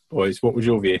penalty, boys, what was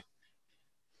your view?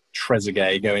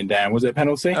 Trezeguet going down, was it a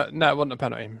penalty? No, it wasn't a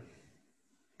penalty.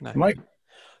 No. Mike?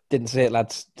 Didn't see it,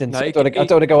 lads. Didn't No, see it. I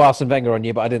don't want to go Arsene Wenger on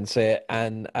you, but I didn't see it.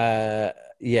 And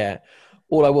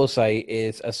all I will say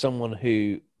is, as someone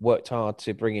who worked hard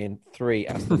to bring in 3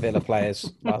 Aston Villa players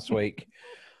last week,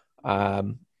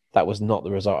 that was not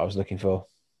the result I was looking for.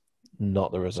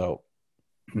 Not the result.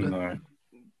 No.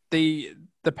 The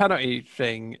penalty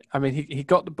thing. I mean, he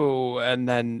got the ball and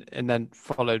then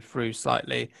followed through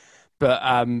slightly, but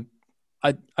I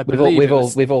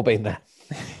believe We've all been there.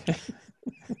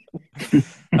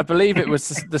 I believe it was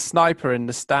the sniper in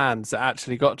the stands that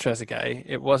actually got Trezeguet.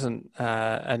 It wasn't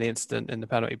an incident in the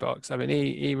penalty box. I mean,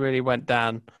 he really went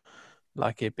down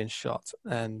like he'd been shot,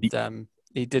 and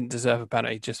he didn't deserve a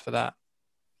penalty just for that.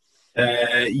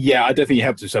 I don't think he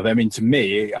helped himself. I mean, to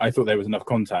me, I thought there was enough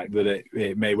contact that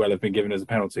it may well have been given as a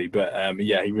penalty. But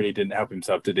he really didn't help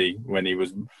himself, did he, when he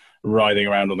was writhing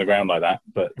around on the ground like that?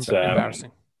 But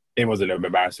Embarrassing. It was a little bit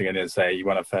embarrassing. And he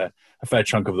won a fair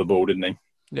chunk of the ball, didn't he?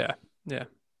 Yeah.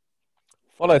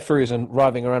 Follow throughs and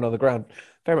writhing around on the ground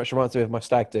very much reminds me of my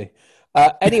stag do.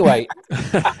 Anyway,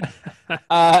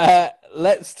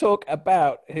 let's talk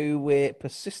about who we're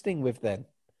persisting with then.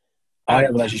 I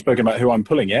haven't actually spoken about who I'm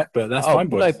pulling yet, but that's fine,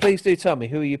 boys. No, please do tell me.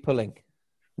 Who are you pulling?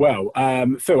 Well,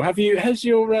 Phil, has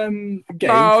your game?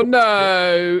 Oh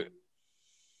no!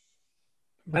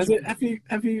 Have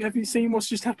you seen what's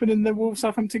just happened in the Wolves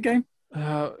Southampton game?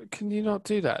 Can you not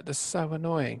do that? That's so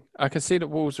annoying. I can see that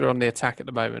Wolves are on the attack at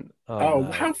the moment. Oh,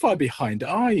 no. how far behind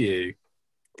are you?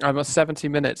 I'm at 70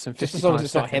 minutes and 55 Just as long as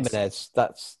it's not seconds. Jimenez,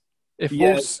 that's If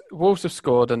Yeah. Wolves have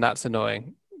scored, and that's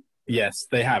annoying. Yes,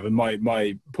 they have. And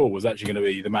my pull was actually going to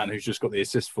be the man who's just got the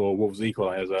assist for Wolves'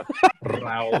 equaliser,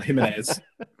 Raul Jimenez,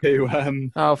 who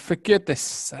Oh, for goodness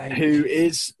sake! who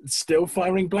is still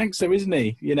firing blanks, so isn't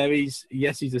he? You know, he's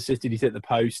assisted, he's hit the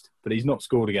post, but he's not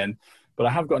scored again. But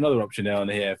I have got another option on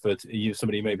here for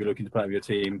somebody who may be looking to play with your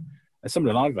team. And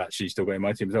somebody I've actually still got in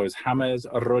my team as well is James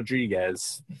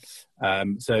Rodriguez.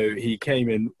 So he came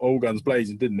in all guns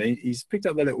blazing, didn't he? He's picked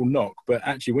up the little knock, but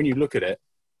actually when you look at it,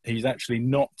 he's actually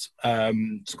not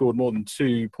scored more than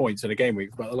 2 points in a game week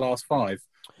for about the last 5,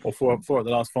 or four of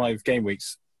the last 5 game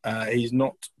weeks. He's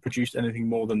not produced anything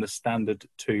more than the standard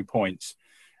 2 points.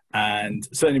 And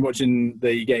certainly watching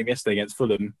the game yesterday against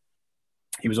Fulham,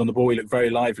 He was on the ball. He looked very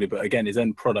lively, but again, his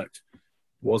end product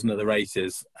wasn't at the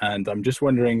races. And I'm just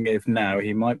wondering if now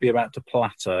he might be about to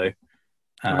plateau.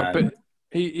 But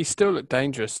he still looked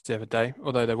dangerous the other day,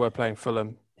 although they were playing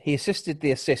Fulham. He assisted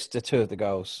the assist to 2 of the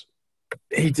goals.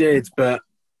 He did, but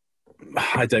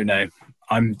I don't know.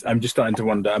 I'm just starting to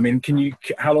wonder. I mean,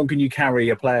 how long can you carry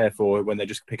a player for when they're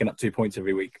just picking up 2 points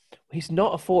every week? He's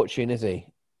not a fortune, is he?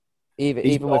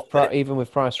 Even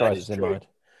with price rises in mind.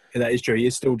 That is true. He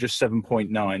is still just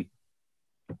 7.9.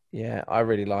 Yeah, I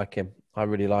really like him.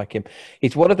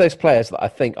 He's one of those players that I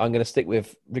think I'm going to stick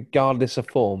with regardless of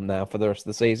form now for the rest of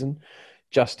the season,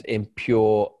 just in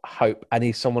pure hope. And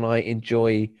he's someone I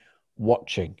enjoy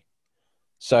watching.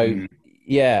 So,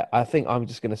 yeah, I think I'm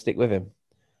just going to stick with him.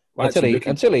 Well, until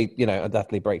he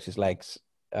undoubtedly breaks his legs,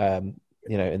 in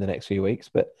the next few weeks.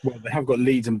 But they have got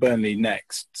Leeds and Burnley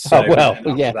next. So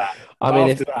yeah.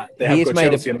 Leicester.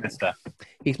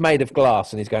 He's made of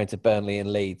glass, and he's going to Burnley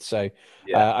and Leeds. So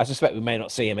I suspect we may not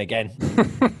see him again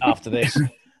after this.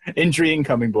 Injury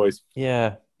incoming, boys.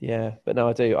 Yeah. But no,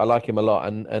 I do. I like him a lot,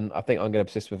 and I think I'm going to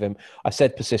persist with him. I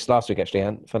said persist last week, actually,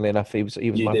 and funnily enough, he was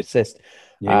my persist.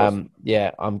 I'm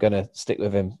going to stick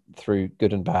with him through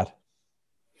good and bad.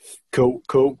 Cool.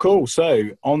 So,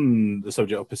 on the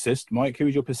subject of persist, Mike, who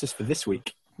is your persist for this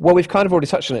week? Well, we've kind of already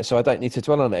touched on it, so I don't need to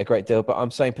dwell on it a great deal, but I'm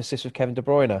saying persist with Kevin De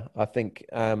Bruyne. I think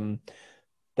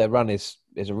their run is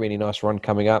a really nice run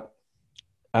coming up.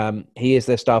 He is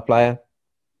their star player,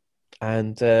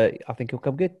 and I think he'll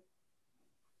come good.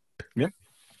 Yeah,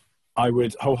 I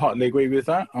would wholeheartedly agree with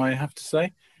that, I have to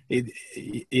say.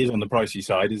 He is on the pricey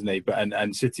side, isn't he? But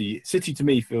and City to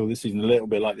me feel this season a little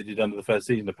bit like they did under the first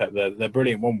season of Pep. They're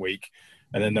brilliant one week,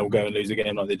 and then they'll go and lose a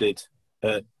game like they did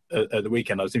at the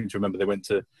weekend. I seem to remember they went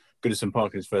to Goodison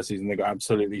Park in his first season. They got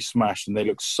absolutely smashed, and they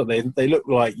look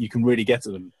like you can really get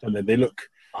to them. And then they look.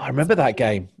 I remember that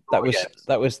game. That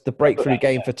was the breakthrough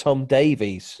game for Tom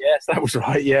Davies. Yes, that was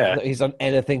right. Yeah, he's done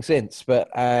anything since, but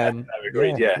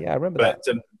agreed. Yeah, I remember that.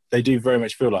 But they do very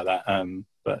much feel like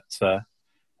that.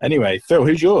 Anyway, Phil,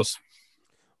 who's yours?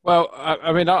 Well,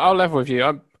 I mean, I'll level with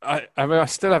you. I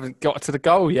still haven't got to the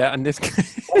goal yet, and this.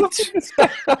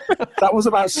 That was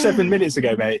about 7 minutes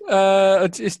ago, mate.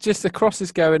 It's just the cross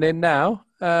is going in now.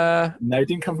 No, it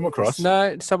didn't come from a cross.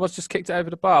 No, someone's just kicked it over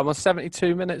the bar. I'm on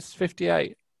 72 minutes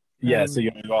 58. Yeah, so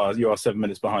you are 7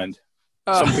 minutes behind.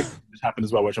 Something has happened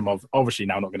as well, which I'm obviously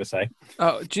now not going to say.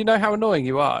 Do you know how annoying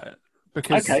you are?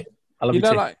 Because okay, I love you too.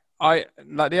 Like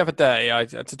the other day, I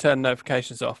had to turn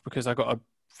notifications off because I got a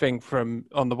thing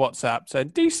on the WhatsApp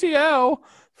saying DCL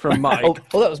from Mike.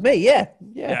 Oh, that was me.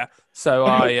 Yeah. So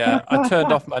I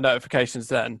turned off my notifications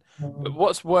then. But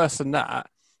what's worse than that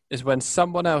is when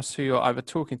someone else who you're either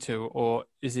talking to or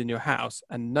is in your house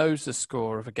and knows the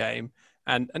score of a game,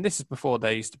 and this is before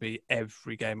there used to be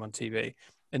every game on TV,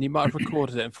 and you might have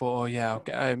recorded it and thought, oh yeah, I'll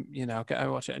get home, I'll get home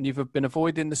and watch it, and you've been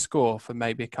avoiding the score for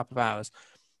maybe a couple of hours.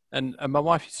 And my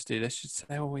wife used to do this. She'd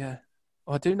say, oh, yeah,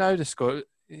 I do know the score.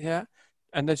 Yeah.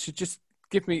 And then she'd just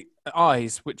give me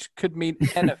eyes, which could mean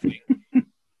anything.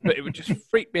 But it would just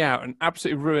freak me out and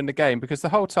absolutely ruin the game because the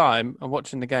whole time I'm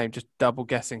watching the game, just double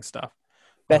guessing stuff.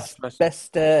 Best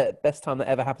time that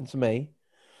ever happened to me,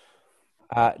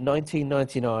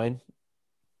 1999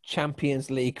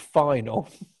 Champions League final.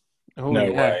 Oh,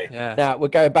 no way. Yeah. Now, we're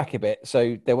going back a bit.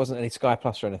 So there wasn't any Sky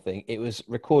Plus or anything. It was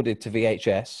recorded to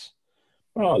VHS.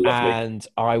 Oh, lovely. And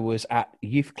I was at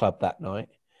youth club that night,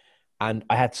 and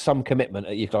I had some commitment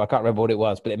at youth club. I can't remember what it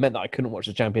was, but it meant that I couldn't watch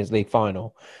the Champions League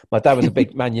final. My dad was a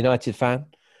big Man United fan.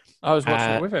 I was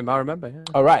watching it with him. I remember. Yeah.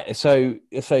 All right, so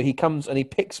he comes and he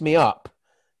picks me up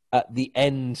at the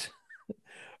end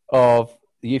of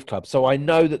the youth club, so I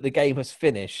know that the game has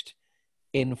finished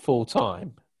in full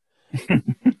time.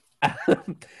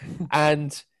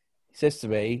 And he says to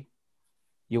me,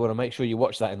 "You want to make sure you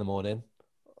watch that in the morning."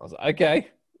 I was like, okay,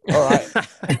 all right,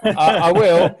 I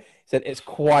will. He said, it's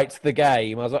quite the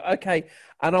game. I was like, okay.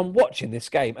 And I'm watching this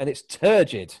game, and it's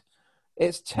turgid.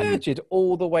 It's turgid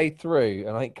all the way through.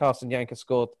 And I think Carsten Janker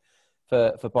scored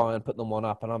for Bayern, put them one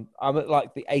up. And I'm at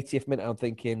like the 80th minute, I'm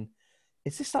thinking,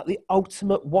 is this like the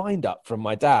ultimate wind-up from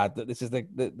my dad, that this is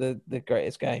the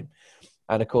greatest game?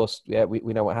 And, of course, yeah,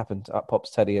 we know what happened. Up pops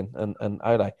Teddy and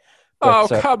Ole. But,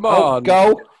 come on.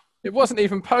 Goal. It wasn't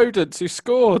even Podence who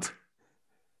scored.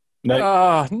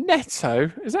 No.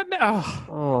 Neto? Is that Neto?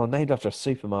 Oh, named after a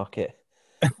supermarket.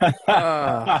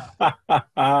 I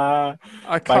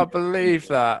can't believe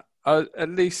that. I at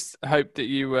least hope that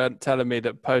you weren't telling me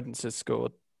that Podence has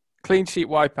scored. Clean sheet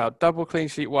wipeout, double clean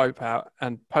sheet wipeout,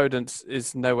 and Podence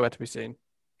is nowhere to be seen.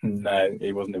 No,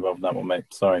 he wasn't involved in that one, mate.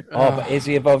 Sorry. But is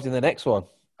he involved in the next one?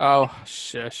 Oh,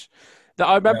 shush.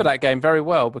 I remember that game very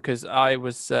well because I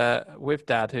was with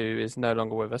Dad, who is no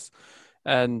longer with us,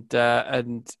 and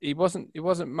he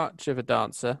wasn't much of a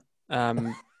dancer.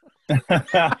 Are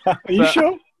you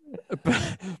sure?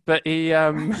 But he,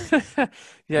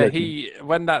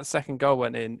 when that second goal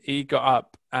went in, he got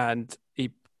up and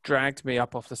he dragged me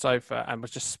up off the sofa and was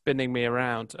just spinning me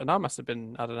around. And I must have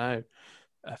been, I don't know,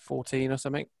 14 or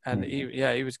something. And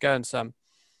he was going some.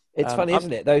 It's funny,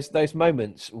 isn't it? Those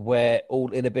moments where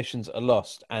all inhibitions are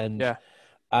lost, and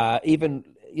even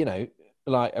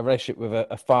like a relationship with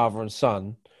a father and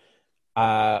son,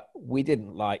 we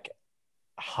didn't like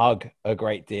hug a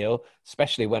great deal,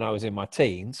 especially when I was in my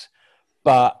teens.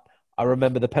 But I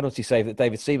remember the penalty save that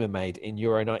David Seaman made in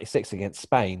Euro '96 against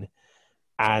Spain,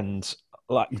 and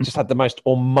like just had the most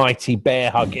almighty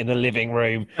bear hug in the living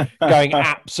room, going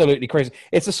absolutely crazy.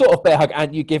 It's the sort of bear hug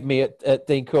and you give me at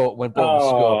Dean Court when Bournemouth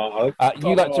score.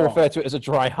 You like to refer to it as a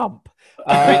dry hump.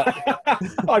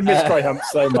 I miss dry hump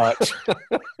so much.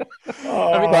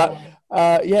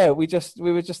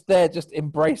 We were just there, just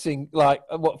embracing like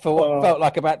what felt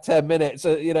like about 10 minutes.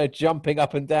 Jumping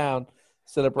up and down,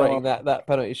 celebrating that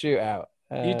penalty shootout.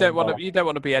 You don't want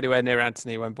to be anywhere near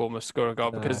Anthony when Bournemouth score a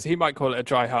goal because he might call it a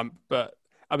dry hump, but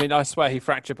I mean, I swear he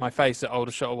fractured my face at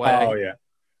Aldershot away. Oh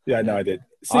yeah, no, I did.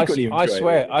 I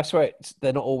swear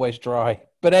they're not always dry.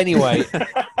 But anyway,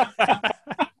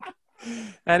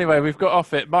 we've got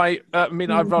off it.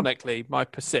 Ironically, my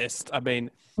persist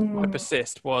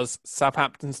was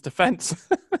Southampton's defence.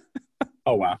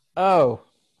 Oh wow. Oh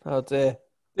dear.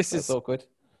 This is awkward.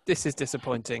 This is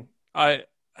disappointing. I've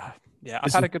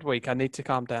had a good week. I need to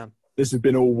calm down. This has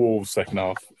been all Wolves second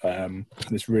half.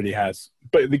 This really has.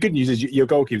 But the good news is your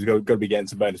goalkeeper's got to be getting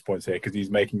some bonus points here because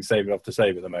he's making save after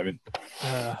save at the moment.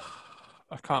 I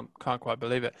can't quite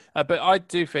believe it. But I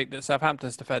do think that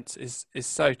Southampton's defence is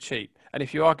so cheap. And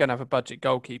if you are going to have a budget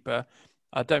goalkeeper,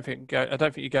 I don't think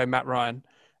you go Matt Ryan.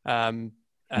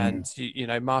 Martinez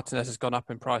has gone up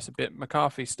in price a bit.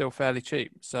 McCarthy's still fairly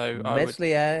cheap. So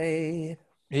Meslier.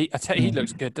 He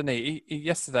looks good, doesn't he?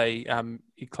 Yesterday,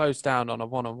 he closed down on a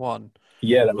one-on-one.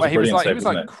 Yeah, that was brilliant. He was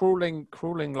like crawling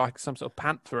like some sort of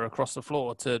panther across the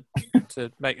floor to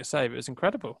make a save. It was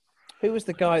incredible. Who was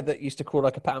the guy that used to crawl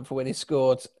like a panther when he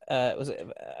scored? Was it?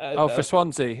 For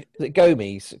Swansea. Was it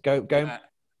Gomes? Gomes?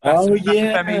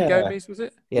 Femi Gomes, was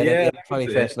it? Yeah, funny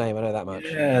first name. I know that much.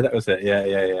 Yeah, that was it.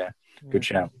 Yeah. Good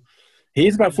shout. He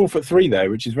is about 4'3" though,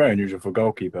 which is very unusual for a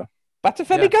goalkeeper.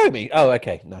 Batafemi Gomi? Oh,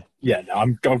 okay. No. Yeah, no,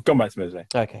 I've gone back to Meslier.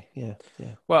 Okay, yeah.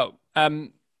 Well,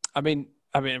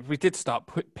 we did start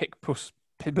pick,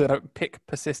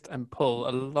 persist, and pull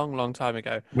a long, long time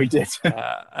ago. We did.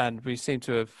 And we seem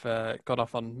to have got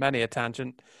off on many a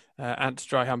tangent, Ants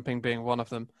dry humping being one of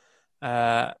them.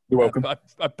 You're welcome. I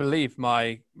believe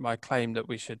my claim that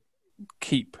we should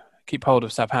keep hold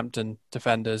of Southampton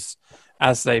defenders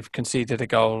as they've conceded a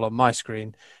goal on my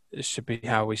screen. It should be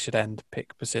how we should end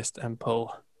pick, persist, and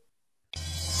pull.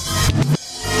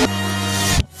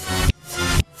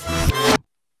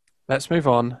 Let's move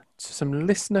on to some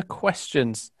listener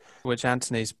questions, which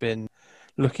Anthony's been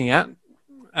looking at.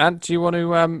 And do you want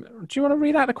to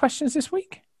read out the questions this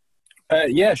week?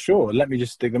 Yeah, sure. Let me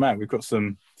just dig them out. We've got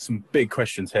some big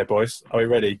questions here, boys. Are we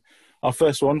ready? Our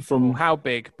first one from... How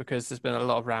big? Because there's been a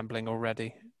lot of rambling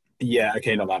already. Yeah,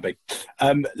 okay, not that big.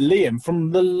 Liam, from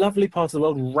the lovely part of the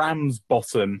world,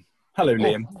 Ramsbottom. Hello,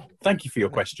 Liam. Thank you for your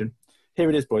question. Here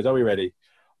it is, boys. Are we ready?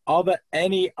 Are there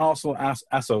any Arsenal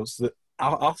assholes that...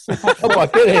 Oh, my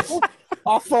goodness.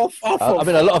 I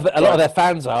mean, a lot of their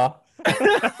fans are.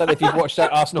 I don't know if you've watched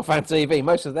that Arsenal fan TV.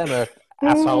 Most of them are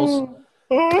assholes.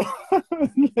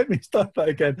 Let me start that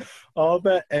again. Are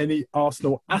there any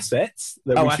Arsenal assets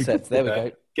that we should there we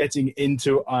go. Getting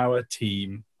into our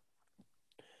team?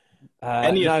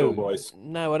 Any at all, boys?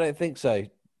 No, I don't think so.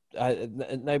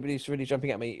 Nobody's really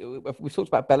jumping at me. We've talked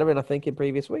about Bellerin, I think, in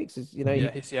previous weeks. He's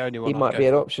the only one. He might be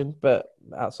an option, but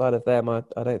outside of them, I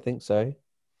don't think so.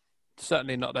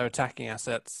 Certainly not their attacking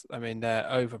assets. I mean, they're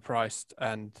overpriced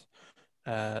and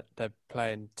they're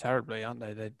playing terribly, aren't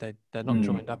they? They're not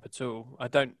joined up at all.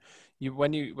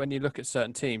 When you look at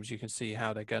certain teams, you can see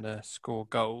how they're going to score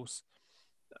goals.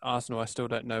 Arsenal, I still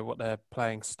don't know what their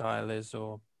playing style is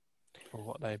or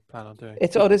what they plan on doing.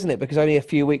 It's odd, isn't it? Because only a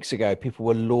few weeks ago, people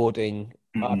were lauding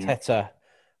Arteta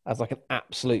as like an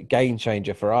absolute game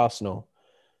changer for Arsenal.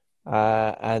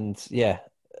 They're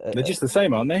just the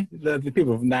same, aren't they? The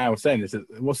people now are saying this.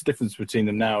 What's the difference between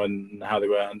them now and how they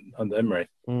were under Emery?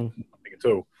 Nothing at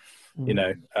all.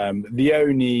 The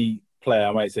only player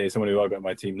I might say is someone who I got on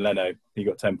my team, Leno. He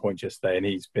got 10 points yesterday, and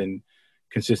he's been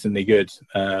consistently good.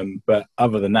 But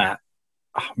other than that,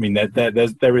 I mean,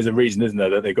 there is a reason, isn't there,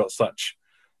 that they've got such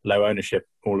low ownership,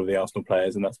 all of the Arsenal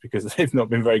players, and that's because they've not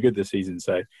been very good this season.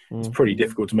 So it's pretty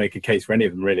difficult to make a case for any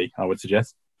of them, really, I would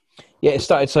suggest. Yeah, it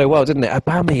started so well, didn't it?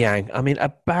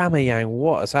 Aubameyang,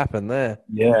 what has happened there?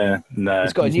 Yeah, no.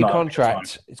 He's got a new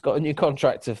contract. He's got a new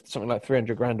contract of something like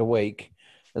 300 grand a week.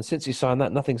 And since he signed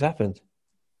that, nothing's happened.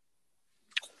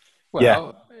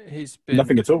 Well, he's been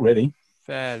nothing at all, really.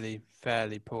 Fairly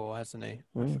poor, hasn't he?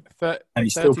 And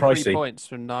he's still pricey. Points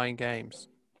from 9 games.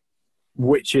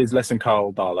 Which is less than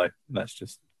Carl Darlow. That's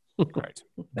just great.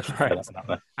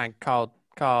 And Carl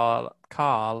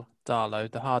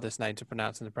Darlow, the hardest name to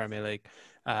pronounce in the Premier League,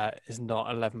 is not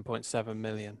 11.7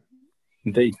 million.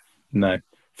 Indeed. No.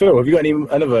 Phil, have you got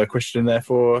another question there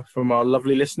from our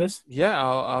lovely listeners? Yeah,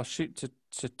 I'll shoot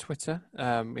to Twitter.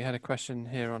 We had a question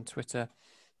here on Twitter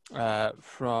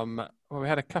we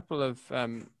had a couple of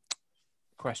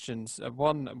questions.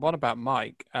 One about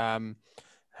Mike.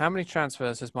 How many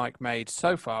transfers has Mike made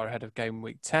so far ahead of game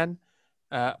week 10?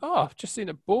 I've just seen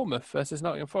that Bournemouth versus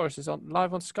Nottingham Forest is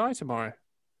live on Sky tomorrow.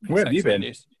 Where have you been?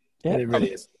 News. Yeah, it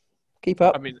really is. Keep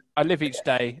up. I mean, I live each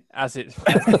day as it's...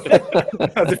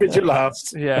 as if it's your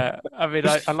last. Yeah, I mean,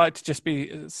 I like to just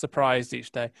be surprised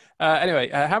each day.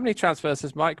 Anyway, how many transfers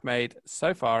has Mike made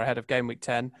so far ahead of game week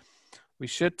 10? We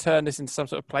should turn this into some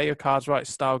sort of play your cards right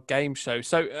style game show.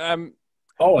 So, I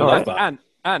love that.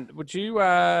 And would you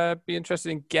be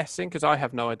interested in guessing? Because I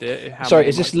have no idea. Sorry,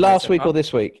 is this last week or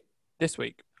this week? This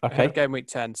week. Okay. Game week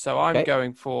 10. So I'm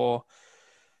going for...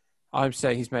 I'm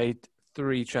saying he's made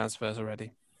 3 transfers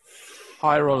already.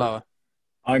 Higher or lower?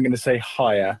 I'm going to say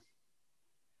higher.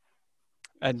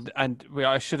 And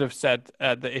I should have said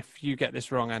that if you get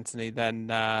this wrong, Anthony, then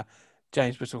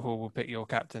James Whittlehall will pick your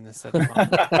captain instead of mine.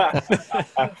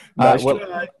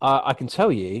 I can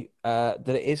tell you that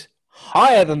it is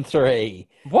higher than 3.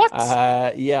 What?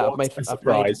 Yeah, I've made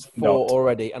 4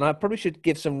 already. And I probably should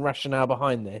give some rationale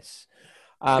behind this.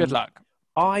 Good luck.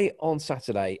 On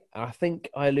Saturday, I think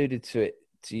I alluded to it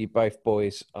to you both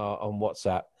boys on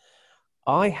WhatsApp.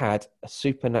 I had a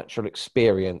supernatural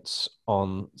experience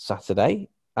on Saturday.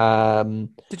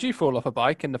 Did you fall off a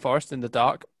bike in the forest in the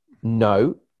dark?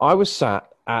 No, I was sat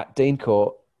at Dean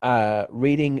Court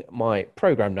reading my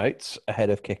programme notes ahead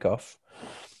of kickoff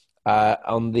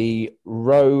on the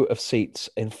row of seats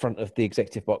in front of the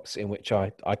executive box in which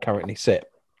I currently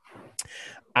sit.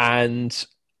 And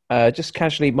just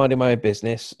casually minding my own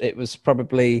business. It was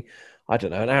probably, I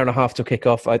don't know, an hour and a half to kick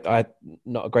off. I had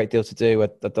not a great deal to do.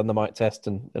 I'd done the mic test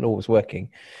and all was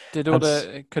working. Could all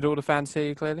the fans hear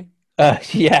you clearly?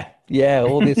 Yeah.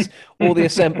 All the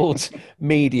assembled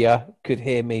media could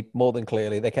hear me more than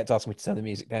clearly. They kept asking me to turn the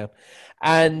music down,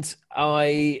 and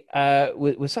I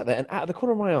was sat there. And out of the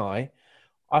corner of my eye,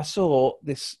 I saw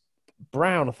this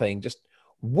brown thing just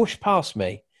whoosh past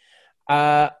me.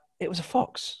 It was a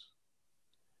fox.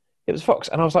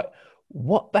 And I was like,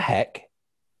 "What the heck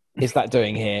is that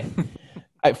doing here?"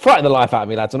 It frightened the life out of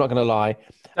me, lads. I'm not going to lie.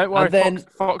 Don't worry.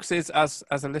 Foxes, as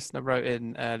a listener wrote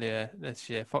in earlier this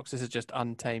year, foxes are just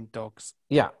untamed dogs.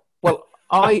 Yeah. Well,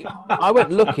 I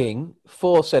went looking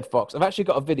for said fox. I've actually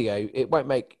got a video. It won't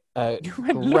make you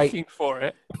went looking for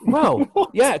it. Well,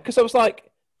 yeah, because I was like,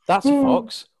 "That's a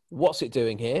fox. What's it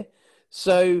doing here?"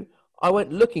 So I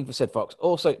went looking for said fox.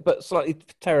 Also, but slightly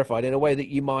terrified in a way that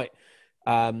you might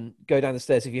go down the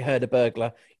stairs if you heard a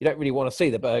burglar. You don't really want to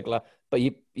see the burglar, but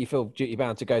you feel duty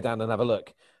bound to go down and have a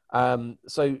look.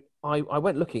 So I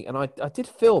went looking and I did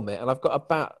film it, and I've got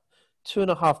about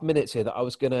 2.5 minutes here that I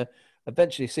was going to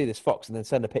eventually see this fox and then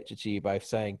send a picture to you both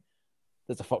saying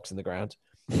there's a fox in the ground.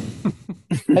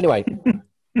 Anyway,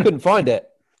 couldn't find it.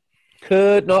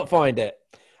 Could not find it.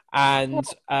 And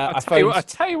I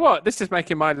tell you what, this is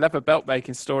making my leather belt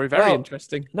making story very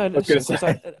interesting. No,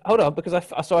 listen, hold on, because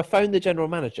I phoned the general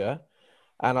manager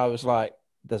and I was like,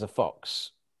 there's a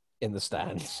fox in the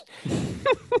stands.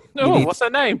 What's her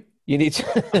name? You need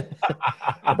to.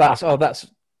 That's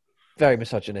very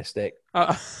misogynistic.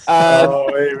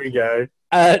 Here we go.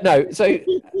 No, so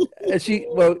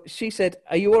she said,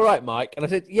 "Are you all right, Mike?" And I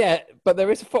said, "Yeah, but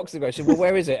there is a fox in the ground." She said, "Well,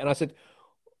 where is it?" And I said,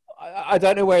 I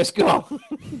don't know where it's gone,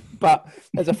 but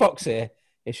there's a fox here.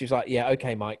 And she was like, "Yeah,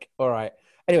 okay, Mike, all right."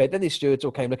 Anyway, then these stewards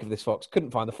all came looking for this fox,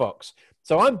 couldn't find the fox.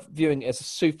 So I'm viewing it as a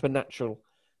supernatural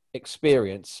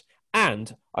experience,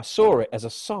 and I saw it as a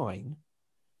sign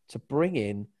to bring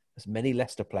in as many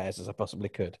Leicester players as I possibly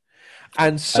could.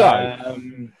 And so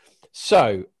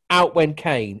out went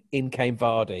Kane, in came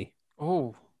Vardy.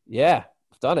 Oh, yeah,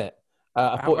 I've done it.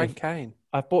 Out went Kane.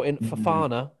 I've bought in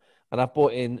Fofana, and I've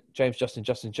bought in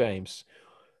Justin James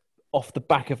off the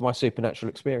back of my supernatural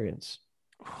experience.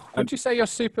 Would you say your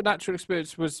supernatural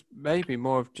experience was maybe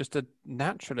more of just a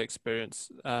natural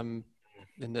experience, in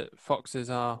that foxes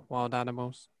are wild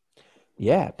animals?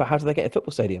 Yeah, but how do they get in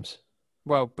football stadiums?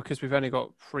 Well, because we've only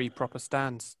got 3 proper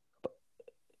stands.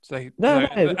 So No,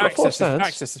 we've the got 4 access stands.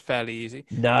 access is fairly easy.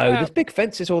 No, there's big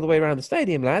fences all the way around the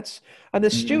stadium, lads. And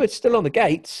there's stewards still on the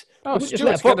gates. Oh, They wouldn't just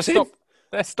let a Stuart's going to fox in. stop.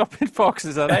 They're stopping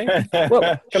foxes, are they? Well,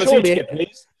 Can I see surely, your ticket,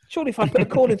 please? surely if I put a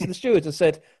call into the stewards and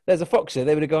said, there's a fox here,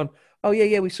 they would have gone, oh,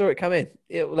 yeah, we saw it come in.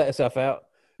 It will let itself out.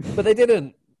 But they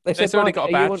didn't. They said, already "Mike,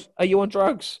 got a are badge." you on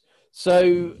drugs?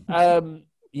 So,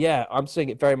 yeah, I'm seeing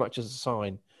it very much as a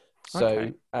sign. So,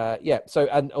 Okay. yeah. So,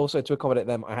 and also to accommodate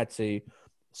them, I had to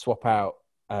swap out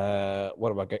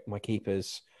one of my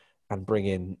keepers and bring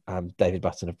in David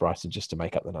Button of Brighton just to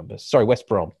make up the numbers. Sorry, West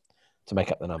Brom to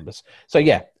make up the numbers. So,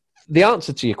 yeah, the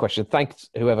answer to your question, thanks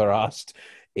whoever asked,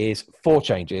 is 4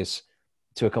 changes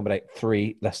to accommodate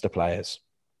 3 Leicester players.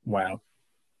 Wow.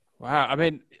 Wow. I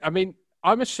mean,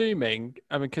 I'm assuming.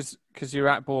 Because you're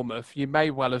at Bournemouth, you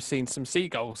may well have seen some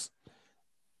seagulls.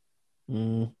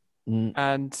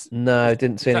 And No,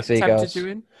 didn't see any that seagulls. tempted you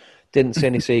in? Didn't see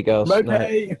any seagulls. No.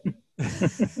 Okay.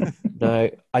 No,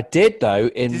 I did though.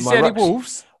 In Did you my see any rucks-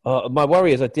 wolves? my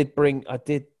Warriors, I did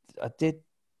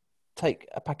take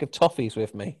a pack of toffees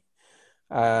with me.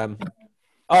 I've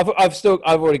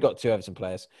already got 2 Everton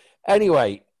players.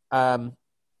 Anyway,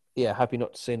 yeah, happy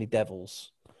not to see any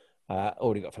Devils.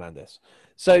 Already got Fernandes.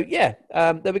 So yeah,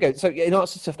 there we go. So in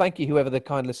answer to thank you, whoever the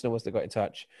kind listener was that got in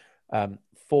touch.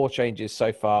 4 changes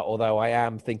so far, although I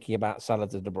am thinking about Salah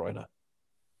to De Bruyne.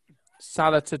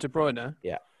 Salah to De Bruyne?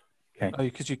 Yeah. Okay. Oh,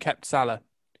 because you kept Salah.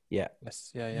 Yeah.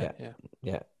 Yes. Yeah.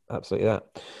 Yeah, absolutely that.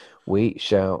 We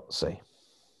shall see.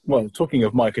 Well, talking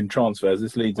of Mike and transfers,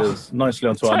 this leads us nicely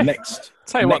onto our next.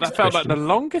 Tell you what, next that felt like question. the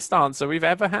longest answer we've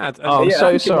ever had. And Oh, I'm Yeah, so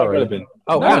I think it might sorry. well have been.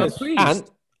 Oh, No, Ant, please. Ant,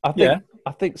 Yeah.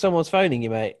 I think someone's phoning you,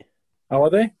 mate. How are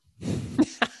they?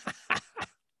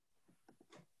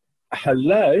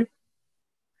 Hello.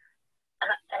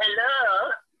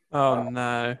 Hello? Oh,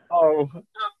 no. Oh,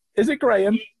 is it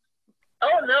Graham?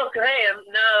 Oh, no, Graham.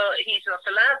 No, he's not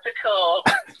allowed to call.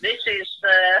 This is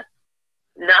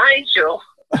Nigel.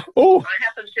 Oh, I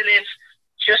happen to live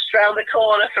just round the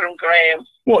corner from Graham.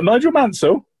 what, Nigel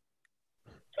Mansell?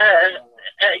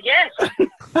 Yes.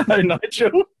 Hello,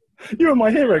 Nigel. You were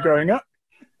my hero growing up.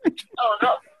 Oh,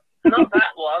 not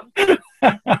that one.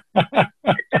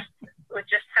 We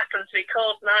just happen to be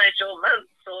called Nigel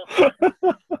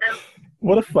Mansell.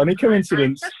 What a funny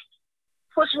coincidence. I just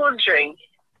was wondering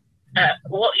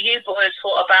what you boys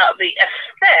thought about the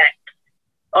effect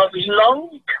of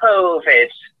long COVID.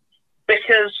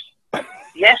 Because,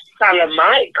 yes, Salah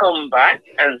might come back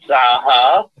and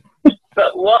Zaha,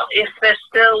 but what if they're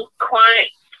still quite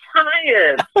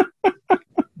tired?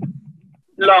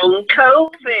 Long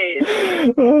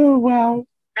COVID. Oh, wow.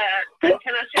 And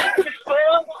can I just,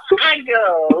 before I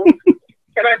go,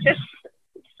 can I just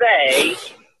say,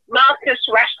 Marcus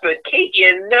Rashford, keep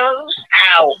your nose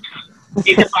out.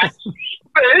 You can buy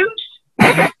food,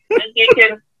 and you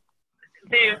can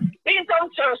do things on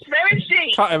toast, very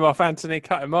cheap. Cut him off, Anthony.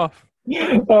 Cut him off.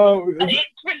 Oh,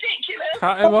 It's ridiculous.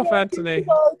 Cut him off, Anthony.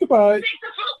 goodbye. Pick the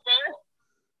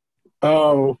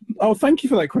football. Oh, thank you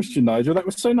for that question, Nigel. That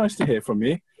was so nice to hear from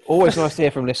you, Always nice to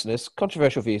hear from listeners.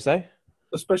 Controversial views, though.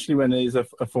 especially when he's a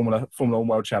Formula One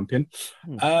world champion.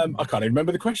 I can't even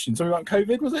remember the question. Something about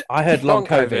COVID, was it? I heard long Long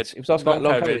COVID. COVID. It was asking about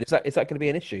Long long COVID. COVID. Is that going to be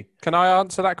an issue? Can I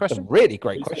answer that It's a question? really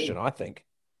great question, I think.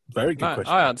 Very good No,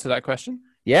 question. I answer that question.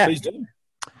 Yeah. Please do.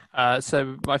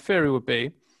 So my theory would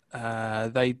be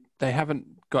they haven't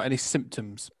got any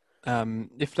symptoms.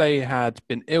 If they had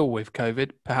been ill with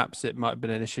COVID, perhaps it might have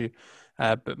been an issue.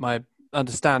 But my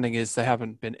understanding is they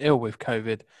haven't been ill with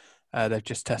COVID. They've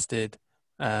just tested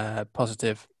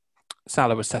positive.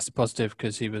 Salah was tested positive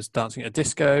because he was dancing at a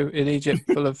disco in Egypt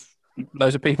full of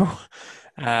loads of people.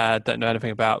 Don't know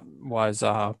anything about why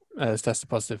Zaha has tested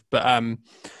positive. But Well,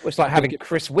 it's like having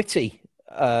Chris Whitty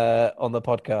on the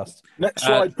podcast. Next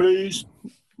slide, please.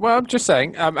 well, I'm just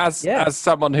saying, as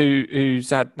someone who's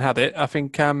had it, I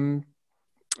think, and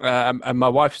my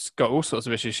wife's got all sorts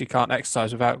of issues. She can't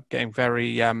exercise without getting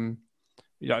very,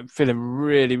 feeling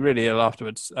really, really ill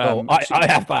afterwards. I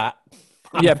have that.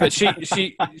 Yeah, but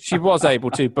she was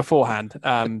able to beforehand.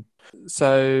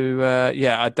 So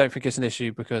I don't think it's an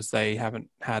issue because they haven't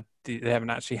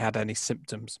actually had any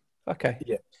symptoms. Okay.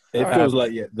 It feels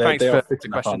like they Thanks are for fit the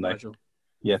enough, question, aren't they? Nigel.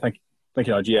 Yeah, thank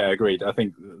you, Nigel. Yeah, agreed. I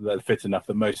think they're fit enough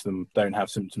that most of them don't have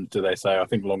symptoms, do they? So I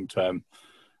think long term,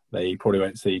 they probably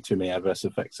won't see too many adverse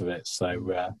effects of it.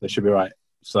 So they should be right.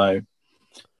 So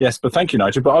yes, but thank you,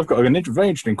 Nigel. But I've got a very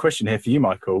interesting question here for you,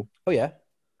 Michael. Oh, yeah.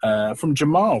 from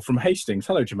Jamal from Hastings.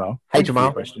 Hello, Jamal. Hey, Thank you for your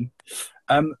Jamal. question.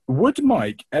 Would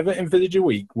Mike ever envisage a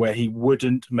week where he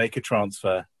wouldn't make a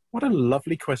transfer? What a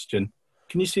lovely question.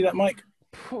 Can you see that, Mike?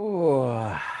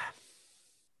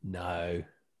 No,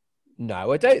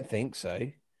 I don't think so.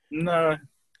 No.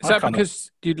 Is that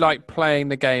because you like playing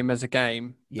the game as a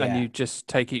game Yeah. and you just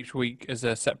take each week as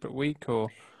a separate week, or?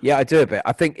 Yeah, I do a bit.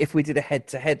 I think if we did a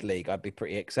head-to-head league, I'd be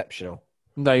pretty exceptional.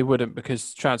 No, you wouldn't,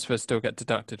 because transfers still get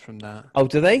deducted from that. Oh,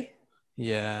 do they?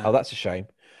 Yeah. Oh, that's a shame.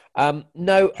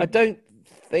 No, I don't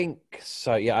think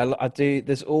so. Yeah, I do.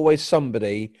 There's always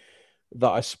somebody that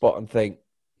I spot and think,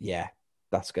 yeah,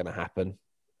 that's going to happen.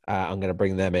 I'm going to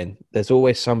bring them in. There's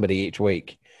always somebody each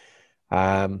week.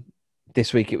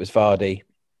 This week it was Vardy,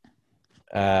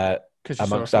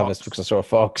 amongst others, because I saw a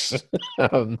fox.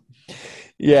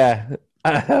 Yeah.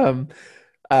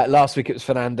 Last week it was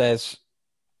Fernandez.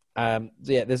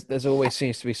 Yeah, there's always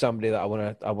seems to be somebody that I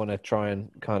want to try and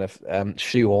kind of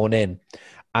shoehorn in,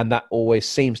 and that always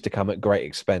seems to come at great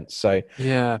expense. So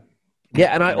yeah,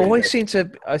 and I always seem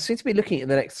to be looking at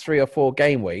the next 3 or 4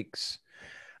 game weeks,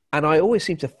 and I always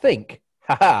seem to think,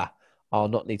 I'll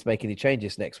not need to make any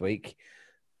changes next week,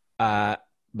 but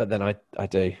then I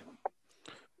do.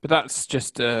 But that's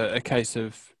just a case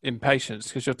of impatience,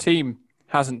 because your team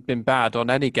hasn't been bad on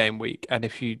any game week, and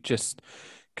if you just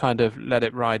kind of let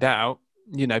it ride out,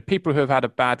 people who have had a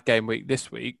bad game week this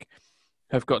week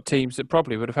have got teams that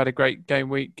probably would have had a great game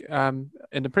week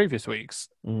in the previous weeks.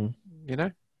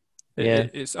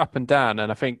 It's up and down, and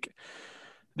I think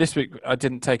this week I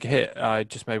didn't take a hit. I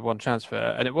just made one transfer,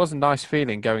 and it was a nice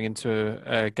feeling going into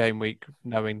a game week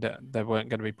knowing that there weren't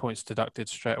going to be points deducted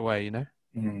straight away.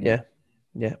 Yeah.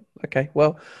 Okay.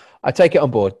 Well, I take it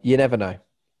on board. You never know.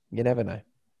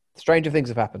 Stranger things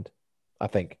have happened, I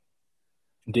think.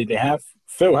 Indeed they have.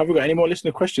 Phil, have we got any more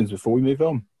listener questions before we move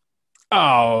on?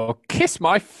 Oh, kiss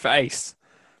my face.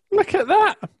 Look at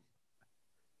that.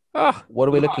 Oh, what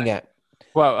are we looking at?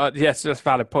 Well, yes, that's a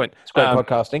valid point. It's great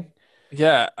podcasting.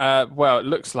 Yeah. Well, it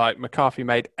looks like McCarthy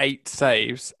made 8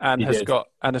 saves and has got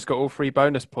all 3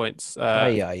 bonus points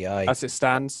as it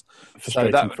stands.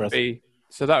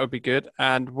 So that would be good.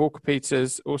 And Walker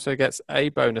Peters also gets a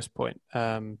bonus point.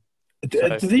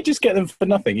 Does he just get them for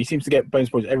nothing? He seems to get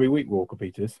bonus points every week, Walker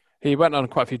Peters. He went on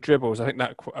quite a few dribbles. I think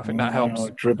that helps.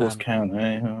 Dribbles count,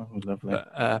 eh? Oh, lovely.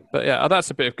 But yeah, that's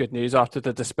a bit of good news after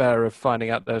the despair of finding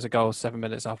out there was a goal 7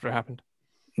 minutes after it happened.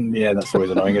 Yeah, that's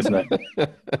always annoying, isn't it?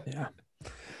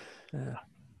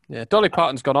 Yeah. Dolly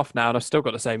Parton's gone off now, and I've still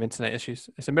got the same internet issues.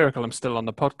 It's a miracle I'm still on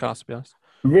the podcast, to be honest.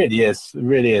 It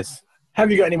really is. Have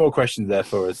you got any more questions there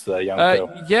for us, young Phil?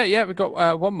 Yeah, we've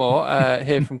got one more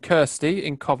here from Kirsty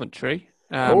in Coventry.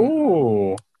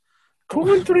 Coventry.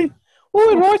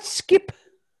 All right, Skip.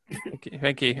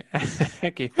 Thank you.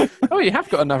 Thank you. Oh, you have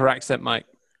got another accent, Mike.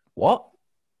 What?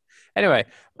 Anyway,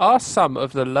 are some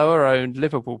of the lower-owned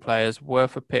Liverpool players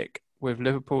worth a pick with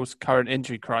Liverpool's current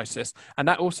injury crisis? And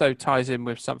that also ties in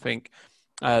with something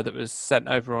that was sent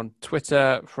over on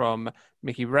Twitter from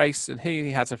Mickey Race, and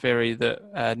he has a theory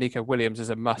that Nico Williams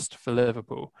is a must for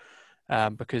Liverpool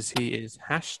because he is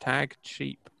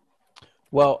 #cheap.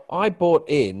 Well, I bought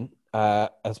in,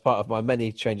 as part of my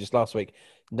many changes last week,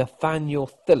 Nathaniel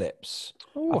Phillips.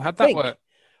 Oh, how'd that work?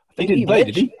 He didn't play,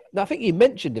 did he? No, I think you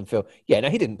mentioned him, Phil. Yeah, no,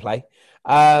 he didn't play.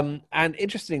 And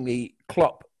interestingly,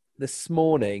 Klopp this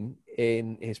morning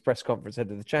in his press conference ahead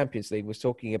of the Champions League was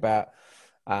talking about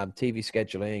TV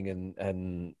scheduling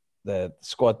and the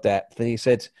squad depth. And he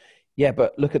said, yeah,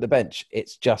 but look at the bench.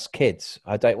 It's just kids.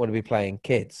 I don't want to be playing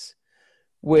kids.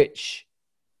 Which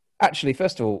actually,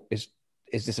 first of all, is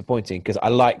disappointing because I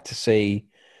like to see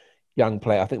young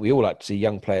players. I think we all like to see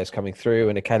young players coming through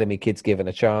and academy kids given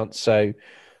a chance. So,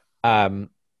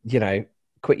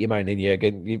 quit your moaning,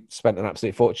 Jurgen. You've spent an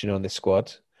absolute fortune on this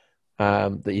squad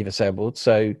that you've assembled.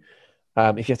 So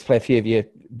if you have to play a few of your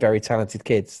very talented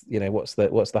kids, what's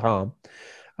the harm?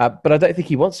 But I don't think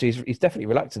he wants to. He's definitely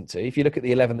reluctant to. If you look at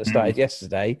the 11 that started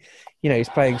yesterday, he's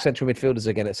playing central midfielders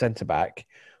again at centre-back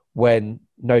when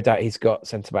no doubt he's got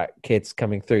centre-back kids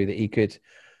coming through that he could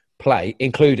play,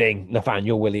 including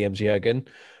Nathaniel Williams, Jurgen.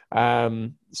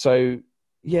 So,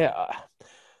 yeah,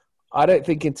 I don't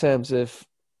think in terms of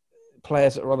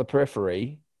players that are on the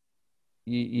periphery,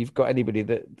 you've got anybody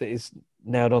that is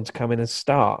nailed on to come in and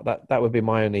start. That would be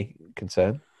my only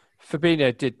concern.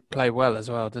 Fabinho did play well as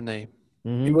well, didn't he?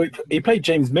 Mm-hmm. He played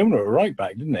James Milner at right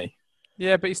back, didn't he?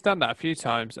 Yeah, but he's done that a few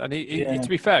times. And he to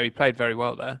be fair, he played very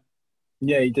well there.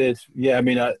 Yeah, he did. Yeah, I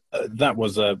mean, that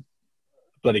was a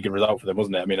bloody good result for them,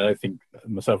 wasn't it? I mean, I don't think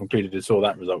myself included saw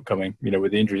that result coming,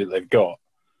 with the injury that they've got.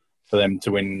 for them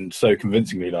to win so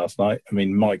convincingly last night. I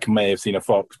mean, Mike may have seen a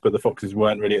fox, but the foxes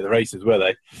weren't really at the races, were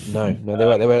they? No, they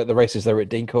weren't. They were at the races. They were at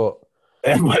Dean Court.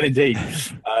 Well, indeed.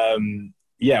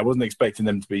 Yeah, I wasn't expecting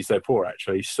them to be so poor,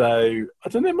 actually. So I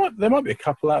don't know. There might be a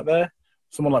couple out there.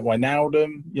 Someone like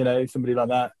Wijnaldum, somebody like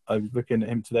that. I was looking at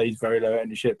him today. He's very low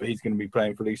ownership, but he's going to be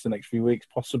playing for at least the next few weeks,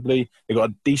 possibly. They've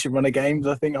got a decent run of games,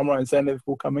 I think. I'm right in saying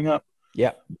Liverpool coming up.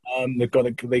 Yeah.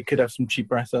 They could have some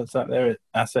cheaper assets out there,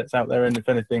 and if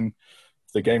anything,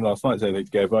 the game last night, so they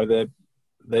go by,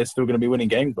 they're still going to be winning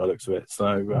games by the looks of it.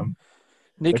 So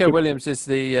Nico Williams is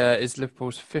is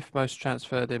Liverpool's fifth most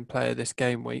transferred in player this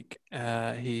game week.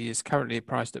 He is currently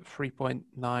priced at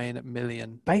 3.9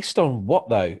 million. Based on what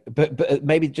though? But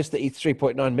maybe just that he's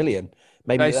 3.9 million.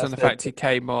 Maybe based on the fact he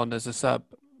came on as a sub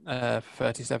for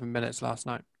 37 minutes last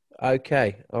night.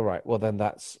 Okay, all right. Well, then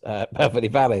that's perfectly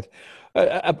valid.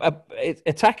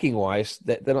 Attacking wise,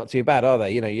 they're not too bad, are they?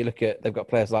 You look at, they've got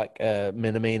players like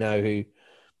Minamino, who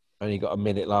only got a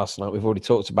minute last night. We've already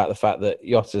talked about the fact that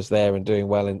Yotta's there and doing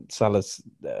well, and Salah's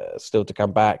still to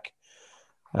come back.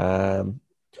 But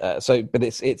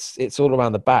it's all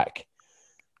around the back.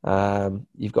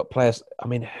 You've got players. I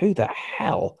mean, who the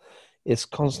hell is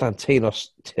Konstantinos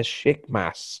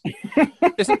Teshikmas?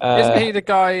 Isn't he the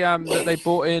guy that they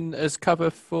bought in as cover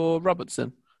for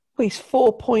Robertson? Well, he's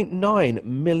 £4.9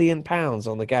 million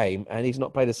on the game, and he's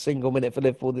not played a single minute for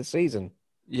Liverpool this season.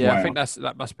 Yeah, wow. I think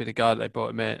that must be the guy they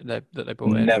bought him in. That they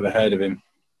bought in. Never heard of him.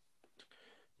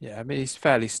 Yeah, I mean he's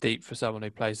fairly steep for someone who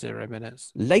plays 0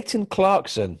 minutes. Leighton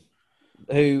Clarkson,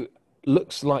 who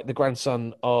looks like the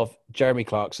grandson of Jeremy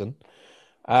Clarkson.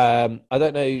 I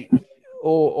don't know,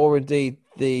 or indeed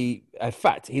in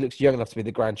fact, he looks young enough to be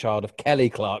the grandchild of Kelly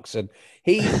Clarkson.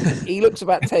 He looks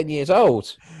about 10 years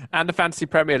old. And the Fantasy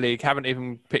Premier League haven't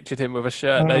even pictured him with a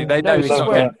shirt. They No, know he's not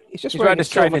wearing, good. he's wearing his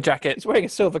training jacket. He's wearing a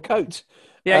silver coat.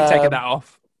 He ain't taking that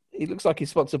off. He looks like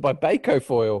he's sponsored by Baco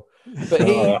Foil. But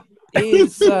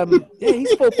he's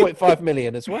 4.5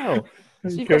 million as well. So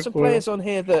you've got some players on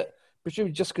here that,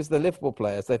 presumably just because they're Liverpool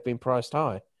players, they've been priced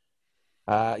high.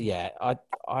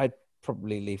 I'd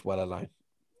probably leave well alone.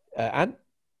 And?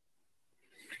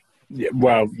 Yeah,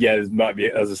 well, yeah, there might be,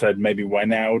 as I said, maybe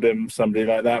Wijnaldum, somebody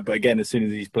like that. But again, as soon as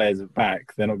these players are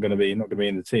back, they're not going to be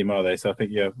in the team, are they? So I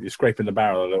think you're scraping the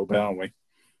barrel a little bit, aren't we?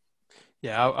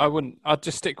 Yeah, I wouldn't. I'd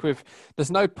just stick with.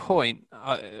 There's no point.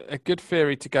 A good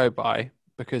theory to go by,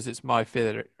 because it's my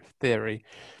theory,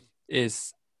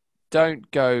 is don't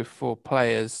go for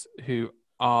players who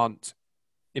aren't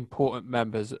important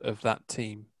members of that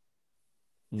team.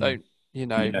 Don't.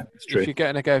 If you're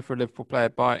going to go for a Liverpool player,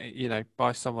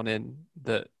 buy someone in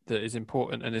that is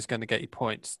important and is going to get you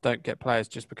points. Don't get players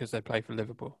just because they play for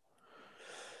Liverpool.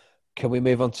 Can we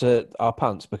move on to our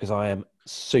punts? Because I am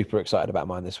super excited about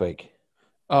mine this week.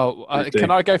 Oh,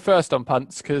 can I go first on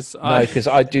punts? Because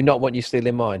I do not want you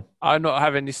stealing mine. I'm not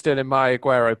having you stealing my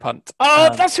Aguero punt.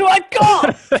 Oh, that's who I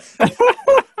got!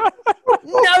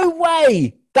 No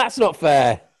way! That's not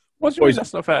fair. What do you mean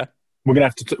that's not fair? We're gonna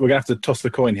have to toss the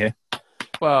coin here.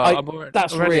 Well,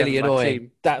 that's really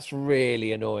annoying. That's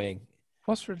really annoying.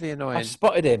 What's really annoying? I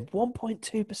spotted him.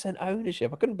 1.2%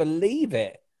 ownership. I couldn't believe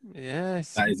it.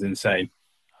 Yes. That is insane.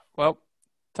 Well,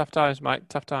 tough times, mate.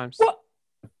 Tough times. What?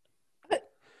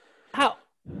 How?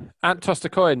 Ant tossed a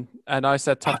coin, and I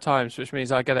said tough times, which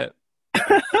means I get it.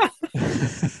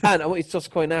 Ant, I want you to toss a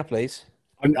coin now, please.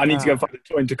 I need to go and find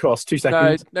a coin to cost. 2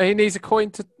 seconds. No, he needs a coin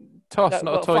to toss,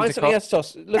 not a coin find to something toss.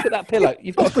 else to toss. Look at that pillow.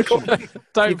 You've got a cushion.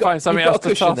 Don't find something else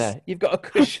to toss. There. You've got a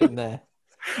cushion there.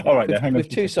 All right, then hang on. With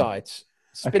 2 sides.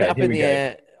 Spin it up in the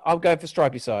air. I'm going for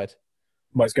stripy side.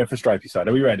 Let's go for stripy side.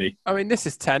 Are we ready? I mean, this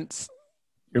is tense.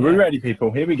 Are we ready,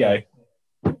 people? Here we go.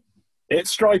 It's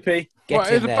stripy.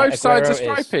 What, are both sides are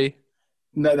stripy?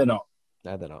 No, they're not.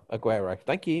 No, they're not. Aguero.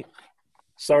 Thank you.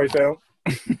 Sorry, Phil.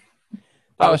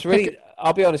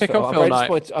 I'll be honest, Phil.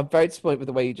 I'm very disappointed with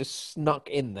the way you just snuck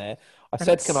in there. I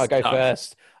said, can I go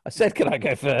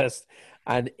first?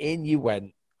 And in you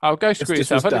went. I'll go screw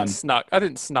yourself. I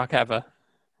didn't snuck ever.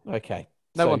 Okay.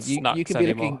 No one snucks you could be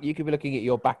anymore. You could be looking at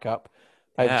your backup.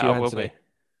 I will be.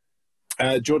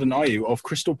 Jordan Ayew of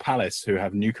Crystal Palace, who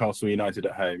have Newcastle United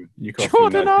at home.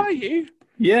 Jordan Ayew?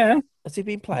 Yeah. Has he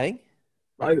been playing?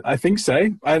 I think so.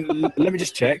 Let me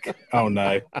just check. Oh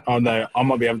no! I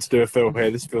might be able to do a Phil here.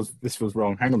 This feels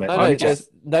wrong. Hang on a minute.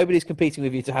 Nobody's competing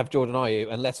with you to have Jordan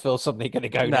Ayew unless Phil's suddenly going to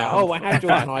go now. Oh, I have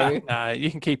Jordan Ayew. No,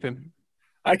 you can keep him.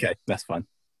 Okay, that's fine.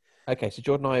 Okay, so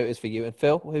Jordan Ayew is for you. And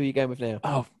Phil, who are you going with now?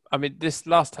 Oh, I mean, this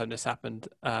last time this happened,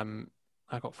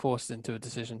 I got forced into a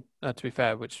decision, to be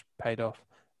fair, which paid off.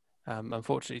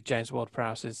 Unfortunately, James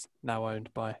Ward-Prowse is now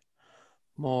owned by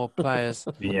more players.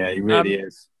 Yeah, he really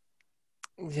is.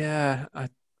 Yeah, I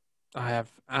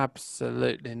have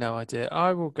absolutely no idea.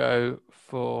 I will go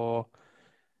for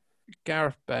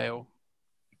Gareth Bale.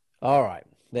 All right,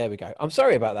 there we go. I'm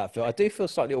sorry about that, Phil. I do feel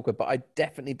slightly awkward, but I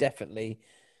definitely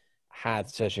had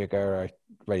Sergio Aguero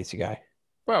ready to go.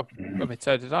 Well, I mean,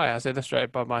 so did I, as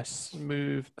illustrated by my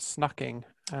smooth snucking.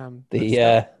 Some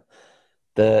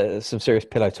serious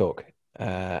pillow talk,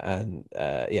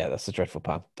 yeah, that's a dreadful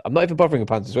pun. I'm not even bothering with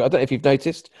puns as well. I don't know if you've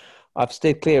noticed, I've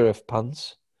steered clear of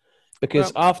puns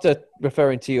because after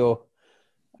referring to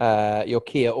your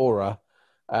Kia Aura,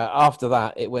 after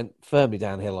that it went firmly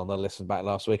downhill on the listen back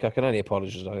last week. I can only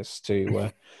apologise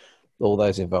to all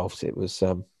those involved. It was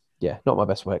not my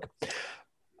best work.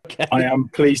 Okay. I am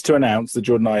pleased to announce that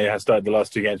Jordan Ayew has started the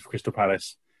last 2 games for Crystal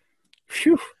Palace.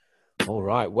 Phew. All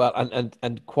right. Well,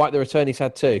 and quite the return he's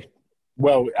had too.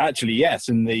 Well, actually, yes.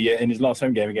 In his last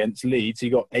home game against Leeds, he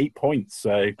got 8 points.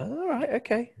 So, all right,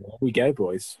 okay. There we go,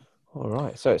 boys. All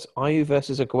right. So it's Ayew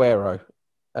versus Aguero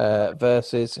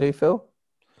versus who, Phil?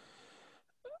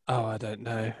 Oh, I don't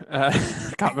know. I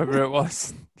can't remember who it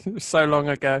was. It was so long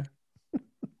ago.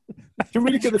 Should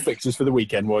we look at the fixtures for the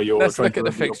weekend while you're Let's trying look to at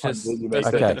the review your fixtures. puns that you Let's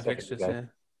made? look Okay. at the fixtures, yeah.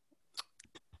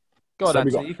 Go on, So we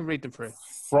Anthony, got- you can read them through.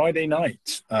 Friday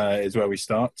night is where we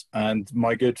start, and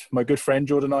my good friend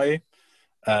Jordan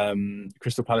Ayew,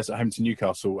 Crystal Palace at home to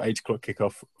Newcastle, 8:00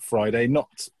 kickoff Friday. Not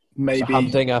It's maybe, a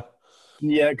humdinger.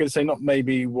 yeah, I'm going to say not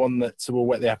maybe one that will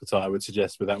whet the appetite. I would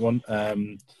suggest with that one.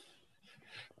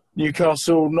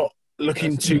 Newcastle not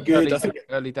looking too good. I think,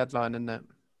 Early deadline, isn't it?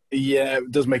 yeah,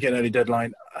 it does make it an early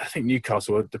deadline. I think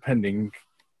Newcastle are depending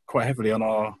quite heavily on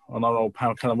our old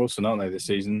pal Callum Wilson, aren't they, this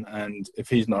season? And if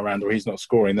he's not around or he's not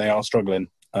scoring, they are struggling.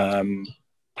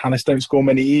 Palace don't score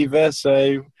many either,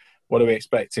 so what are we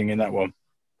expecting in that one?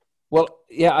 Well,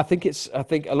 yeah, I think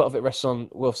a lot of it rests on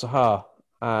Wilf Zaha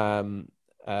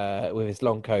with his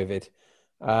long COVID.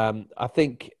 I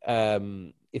think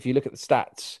if you look at the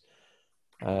stats,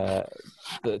 that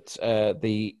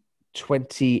the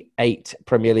 28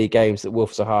 Premier League games that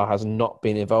Wilf Zaha has not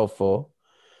been involved for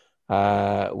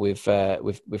with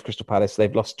Crystal Palace,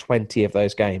 they've lost 20 of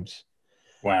those games.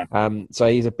 Wow. So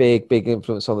he's a big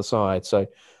influence on the side. So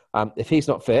if he's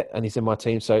not fit and he's in my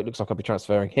team, so it looks like I'll be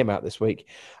transferring him out this week.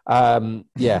 I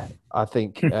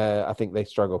think they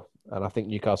struggle, and I think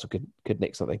Newcastle could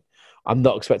nick something. I'm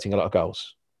not expecting a lot of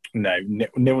goals. No,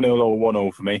 0-0 or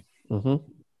 1-0 for me. Mm-hmm.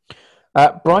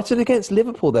 Brighton against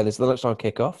Liverpool then is the lunchtime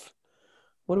kickoff.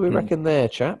 What do we reckon there,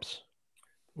 chaps?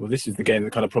 Well, this is the game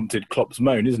that kind of prompted Klopp's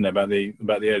moan, isn't it, about the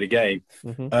early game?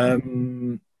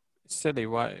 Mm-hmm. It's silly.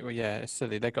 Why? Well, yeah, it's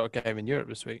silly. They got a game in Europe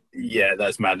this week. Yeah,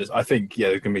 that's madness. I think,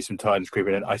 there's going to be some tiredness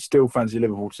creeping in. I still fancy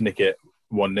Liverpool to nick it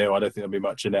 1-0. I don't think there'll be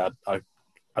much in it. I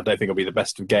don't think it'll be the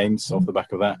best of games off the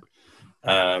back of that.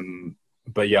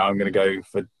 But yeah, I'm going to go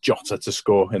for Jota to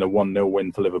score in a 1-0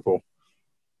 win for Liverpool.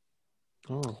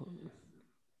 Oh,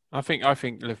 I think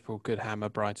Liverpool could hammer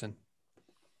Brighton.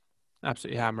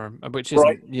 Absolutely hammer them, which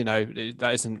isn't,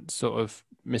 that isn't sort of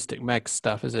Mystic Meg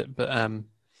stuff, is it? But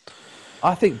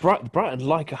I think Brighton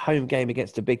like a home game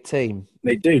against a big team.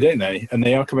 They do, don't they? And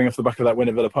they are coming off the back of that win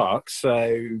at Villa Park,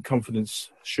 so confidence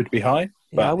should be high.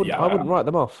 But I wouldn't write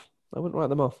them off.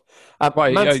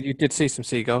 You did see some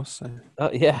seagulls. So.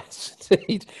 Yes,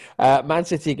 indeed. Man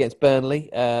City against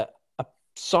Burnley.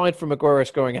 Aside from Aguero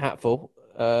scoring a hatful,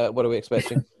 what are we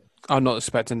expecting? I'm not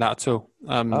expecting that at all.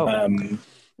 Oh.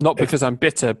 Not because I'm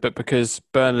bitter, but because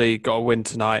Burnley got a win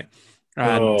tonight,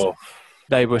 and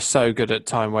they were so good at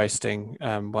time wasting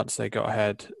once they got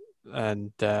ahead.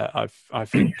 And I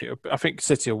think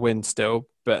City will win still,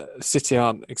 but City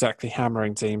aren't exactly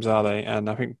hammering teams, are they?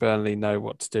 And I think Burnley know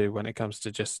what to do when it comes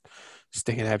to just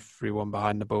sticking everyone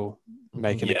behind the ball,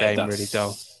 making the game really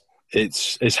dull.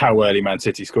 It's how early Man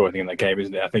City score, I think, in that game,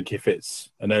 isn't it? I think if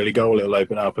it's an early goal, it'll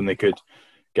open up and they could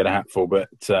get a hatful. But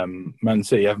Man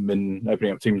City haven't been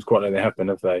opening up teams quite like they have been,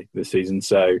 have they, this season?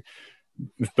 So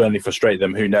if Burnley frustrate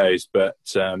them, who knows? But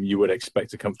you would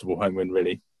expect a comfortable home win,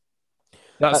 really.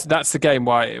 That's the game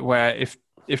where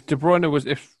if De Bruyne was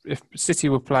if City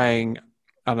were playing,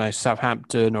 I don't know,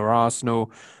 Southampton or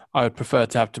Arsenal, I would prefer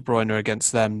to have De Bruyne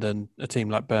against them than a team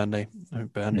like Burnley. I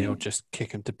think Burnley will just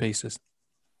kick them to pieces.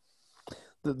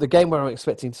 The game where I'm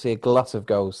expecting to see a glut of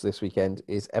goals this weekend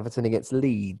is Everton against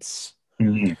Leeds.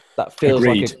 Mm. That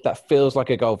feels like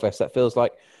a goal fest. That feels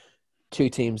like two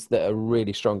teams that are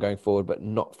really strong going forward, but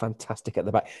not fantastic at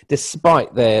the back,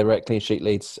 despite their clean sheet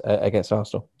leads against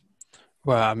Arsenal.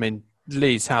 Well, I mean,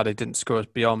 Leeds, how they didn't score is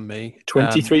beyond me.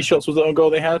 23 shots was the on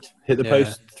goal they had. Hit the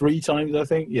post 3 times, I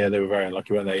think. Yeah, they were very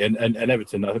unlucky, weren't they? And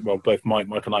Everton, I think, well, both Mike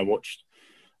and I watched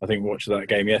I think watched that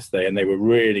game yesterday, and they were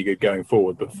really good going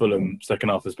forward. But Fulham second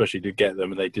half especially did get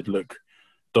them, and they did look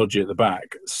dodgy at the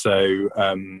back. So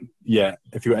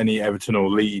if you're any Everton or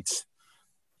Leeds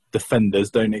defenders,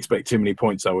 don't expect too many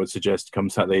points. I would suggest come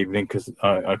Saturday evening, because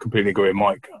I completely agree with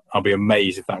Mike. I'll be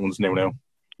amazed if that one's 0-0.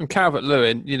 And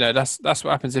Calvert-Lewin, that's what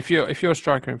happens if you're a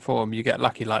striker in form. You get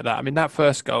lucky like that. I mean, that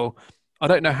first goal, I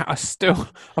don't know how.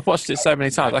 I've watched it so many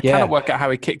times. I cannot work out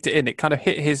how he kicked it in. It kind of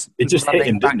hit his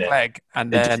back leg,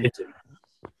 and then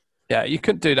you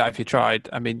couldn't do that if you tried.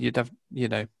 I mean, you'd have,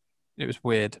 it was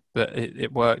weird, but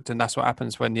it worked, and that's what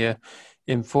happens when you're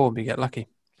in form. You get lucky.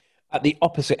 At the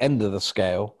opposite end of the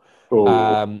scale,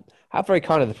 how very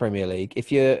kind of the Premier League.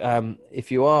 If you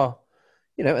are,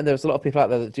 and there's a lot of people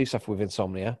out there that do suffer with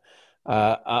insomnia,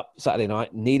 up Saturday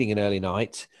night, needing an early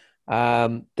night.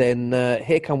 Then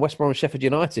here come West Brom and Sheffield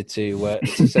United to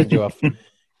send you off.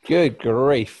 Good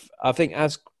grief. I think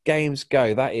as games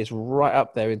go, that is right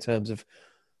up there in terms of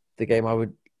the game I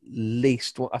would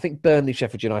least want. I think Burnley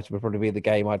Sheffield United would probably be the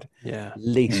game I'd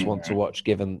least want to watch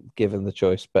given the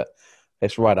choice, but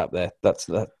it's right up there.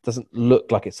 That doesn't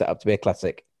look like it's set up to be a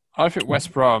classic. I think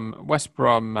West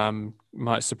Brom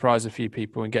might surprise a few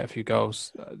people and get a few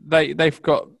goals. They've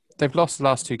lost the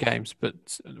last two games, but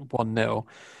 1-0.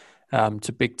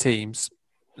 To big teams,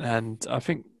 and I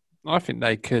think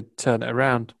they could turn it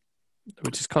around,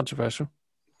 which is controversial.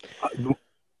 The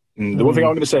one thing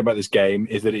I'm going to say about this game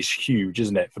is that it's huge,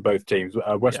 isn't it, for both teams?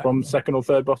 West Brom second or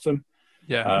third bottom.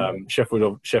 Yeah.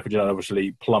 Sheffield United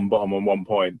obviously plumb bottom on 1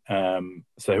 point.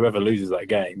 So whoever loses that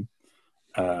game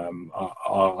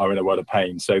are in a world of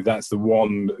pain. So that's the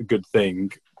one good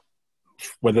thing.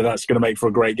 Whether that's going to make for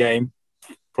a great game,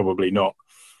 probably not.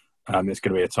 It's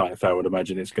going to be a tight affair. I would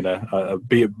imagine it's going to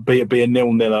be a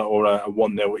 0-0 or a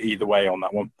 1-0 either way on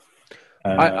that one.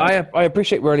 I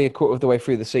appreciate we're only a quarter of the way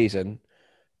through the season,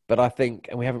 but I think,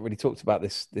 and we haven't really talked about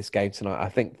this game tonight, I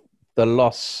think the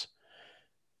loss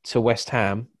to West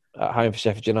Ham at home for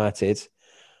Sheffield United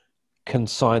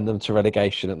consigned them to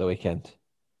relegation at the weekend.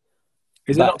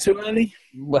 Is it not too early?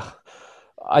 Well,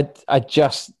 I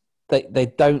just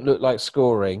they don't look like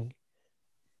scoring.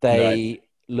 They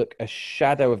look a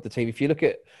shadow of the team. If you look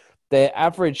at their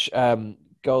average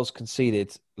goals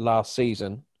conceded last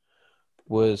season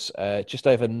was just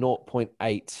over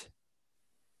 0.8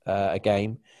 a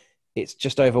game. It's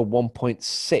just over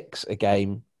 1.6 a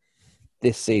game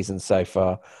this season so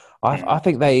far. I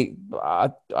think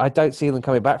I don't see them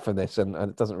coming back from this, and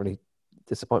it doesn't really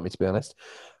disappoint me, to be honest.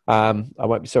 I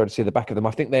won't be sorry to see the back of them.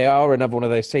 I think they are another one of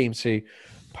those teams who,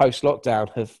 post-lockdown,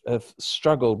 have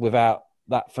struggled without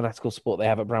that fanatical support they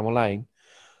have at Bramall Lane,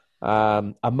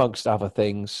 amongst other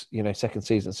things, second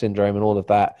season syndrome and all of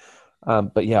that.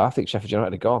 But I think Sheffield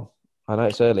United are gone. I know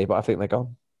it's early, but I think they're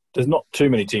gone. There's not too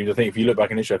many teams. I think if you look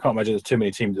back in history, I can't imagine there's too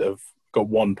many teams that have got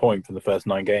 1 point from the first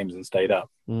 9 games and stayed up.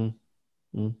 So,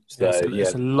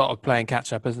 it's a lot of playing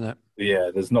catch up, isn't it?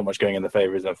 Yeah, there's not much going in the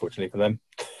favours, unfortunately, for them.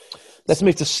 Let's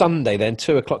move to Sunday then,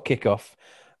 2:00 kickoff.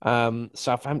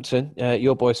 Southampton,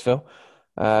 your boys, Phil.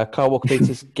 Kyle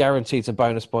Walker-Peters guaranteed some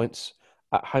bonus points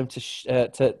at home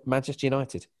to Manchester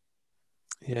United.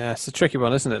 Yeah, it's a tricky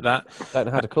one, isn't it? That don't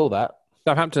know how to call that.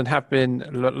 Southampton have been,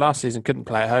 last season couldn't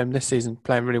play at home. This season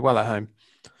playing really well at home.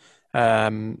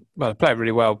 They play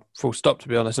really well, full stop, to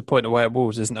be honest. A point away at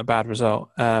Wolves isn't a bad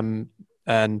result.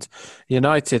 And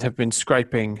United have been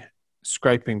scraping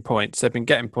points. They've been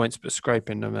getting points, but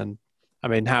scraping them. And I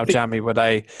mean, how jammy were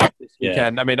they this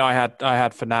weekend? I mean, I had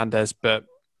Fernandes, but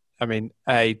I mean,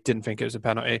 A, didn't think it was a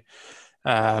penalty.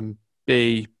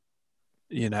 B,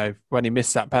 when he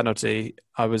missed that penalty,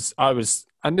 I was,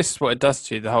 and this is what it does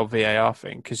to you, the whole VAR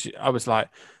thing, because I was like,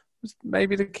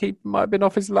 maybe the keeper might have been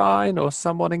off his line or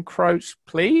someone encroached,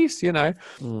 please, And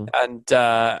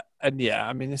I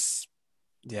mean,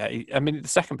 the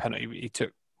second penalty he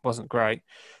took wasn't great,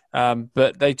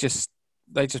 but they just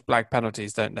blag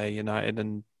penalties, don't they,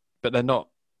 United? But they're not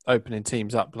opening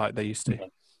teams up like they used to.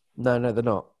 No, they're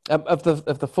not. Of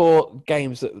the 4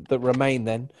 games that remain,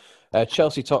 then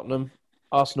Chelsea, Tottenham,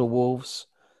 Arsenal, Wolves,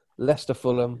 Leicester,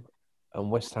 Fulham, and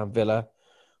West Ham, Villa.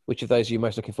 Which of those are you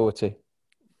most looking forward to?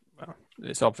 Well,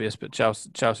 it's obvious, but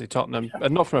Chelsea, Tottenham,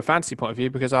 and not from a fantasy point of view,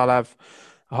 because I'll have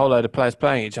a whole load of players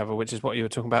playing each other, which is what you were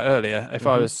talking about earlier. If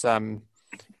I was,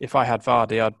 if I had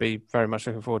Vardy, I'd be very much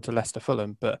looking forward to Leicester,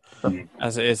 Fulham. But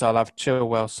as it is, I'll have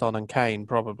Chilwell, Son, and Kane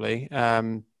probably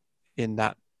in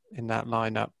that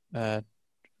lineup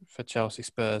for Chelsea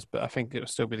Spurs. But I think it'll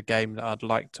still be the game that I'd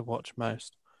like to watch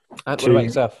most. And what about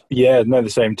yourself? Yeah, no, the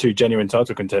same. 2 genuine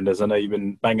title contenders. I know you've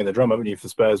been banging the drum, haven't you, for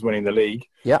Spurs winning the league?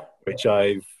 Yeah. Which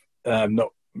I've not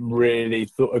really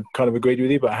kind of agreed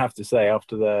with you, but I have to say,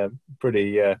 after the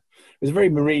pretty, it was a very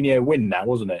Mourinho win now,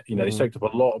 wasn't it? You know, they soaked up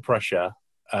a lot of pressure,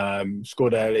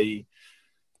 scored early,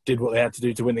 did what they had to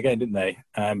do to win the game, didn't they?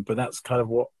 But that's kind of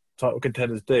what title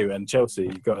contenders do. And Chelsea,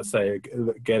 you've got to say, are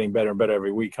getting better and better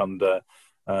every week under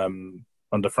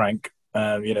Frank.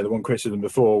 You know, the one criticism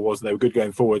before was they were good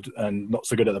going forward and not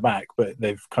so good at the back, but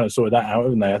they've kind of sorted that out,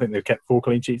 haven't they? I think they've kept 4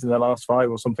 clean sheets in their last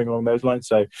 5 or something along those lines.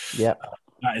 So yeah,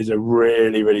 that is a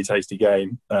really, really tasty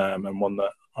game, and one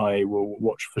that I will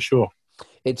watch for sure.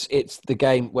 It's the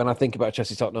game, when I think about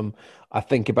Chelsea Tottenham, I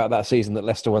think about that season that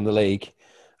Leicester won the league.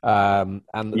 And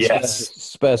the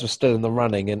Spurs were still in the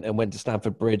running and went to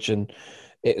Stamford Bridge, and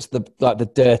it's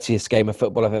the dirtiest game of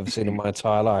football I've ever seen in my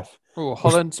entire life. Oh,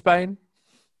 Holland, Spain.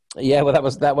 Yeah, well,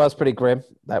 that was pretty grim.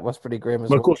 That was pretty grim as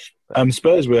well. Of course,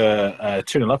 Spurs were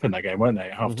 2-0 up in that game, weren't they,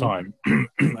 at half time?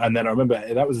 And then I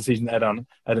remember that was the season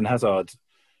Eden Hazard,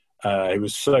 who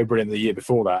was so brilliant the year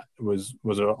before that, was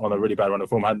on a really bad run of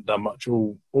form, hadn't done much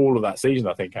all of that season,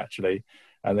 I think, actually.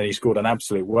 And then he scored an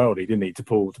absolute worldie, didn't he, to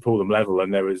pull them level.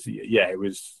 And there was, it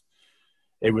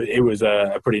was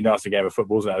a pretty nasty game of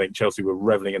football, wasn't it? I think Chelsea were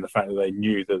revelling in the fact that they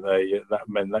knew that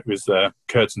meant that was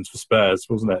curtains for Spurs,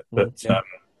 wasn't it? But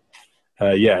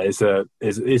this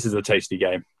is a tasty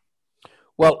game.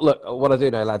 Well, look, what I do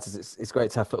know, lads, is it's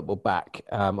great to have football back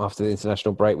after the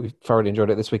international break. We've thoroughly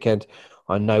enjoyed it this weekend.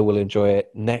 I know we'll enjoy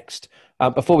it next.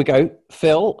 Before we go,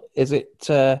 Phil, is it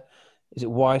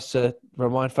wise to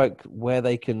remind folk where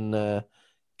they can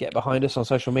get behind us on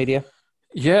social media?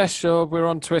 Yeah, sure. We're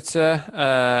on Twitter.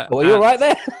 Are you all right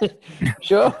there?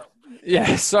 Sure.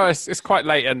 Yeah, sorry, it's quite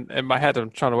late in my head. I'm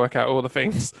trying to work out all the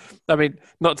things. I mean,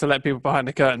 not to let people behind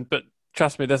the curtain, but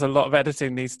trust me, there's a lot of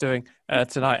editing needs doing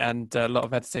tonight, and a lot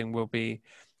of editing will be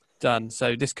done.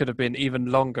 So this could have been even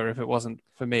longer if it wasn't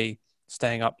for me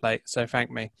staying up late. So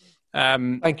thank me.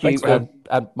 Thank you,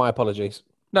 and my apologies.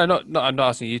 No, I'm not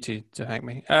asking you to thank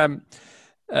me.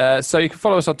 So you can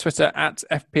follow us on Twitter at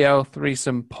FPL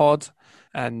Threesome Pod,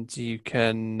 and you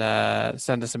can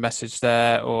send us a message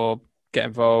there or get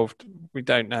involved. We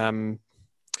don't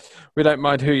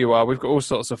mind who you are. We've got all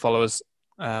sorts of followers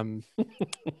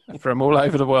from all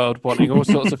over the world wanting all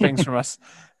sorts of things from us.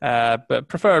 But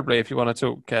preferably, if you want to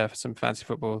talk for some fancy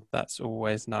football, that's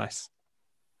always nice.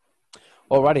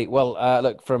 Alrighty. Well,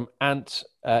 look, from Ant,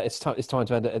 it's time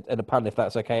to end in a pun, if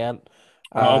that's okay, Ant.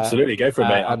 Absolutely, go for it,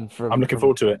 mate. I'm looking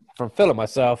forward to it. From Phil and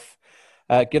myself,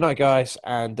 good night, guys.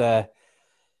 And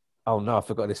oh no, I've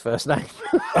forgotten his first name.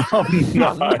 Oh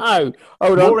no! No,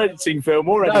 hold on. More editing, Phil.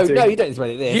 More editing. No, you don't need to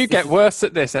edit this. You get worse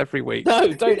at this every week.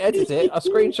 No, don't edit it. I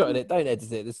screenshotted it. Don't edit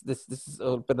it. This is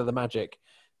a bit of the magic,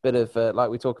 bit of like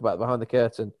we talk about behind the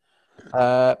curtain.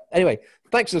 Anyway,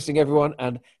 thanks for listening, everyone,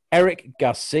 and Eric,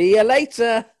 Gus, see you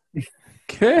later.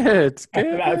 Good. That's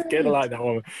good. I like that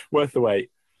one. Worth the wait.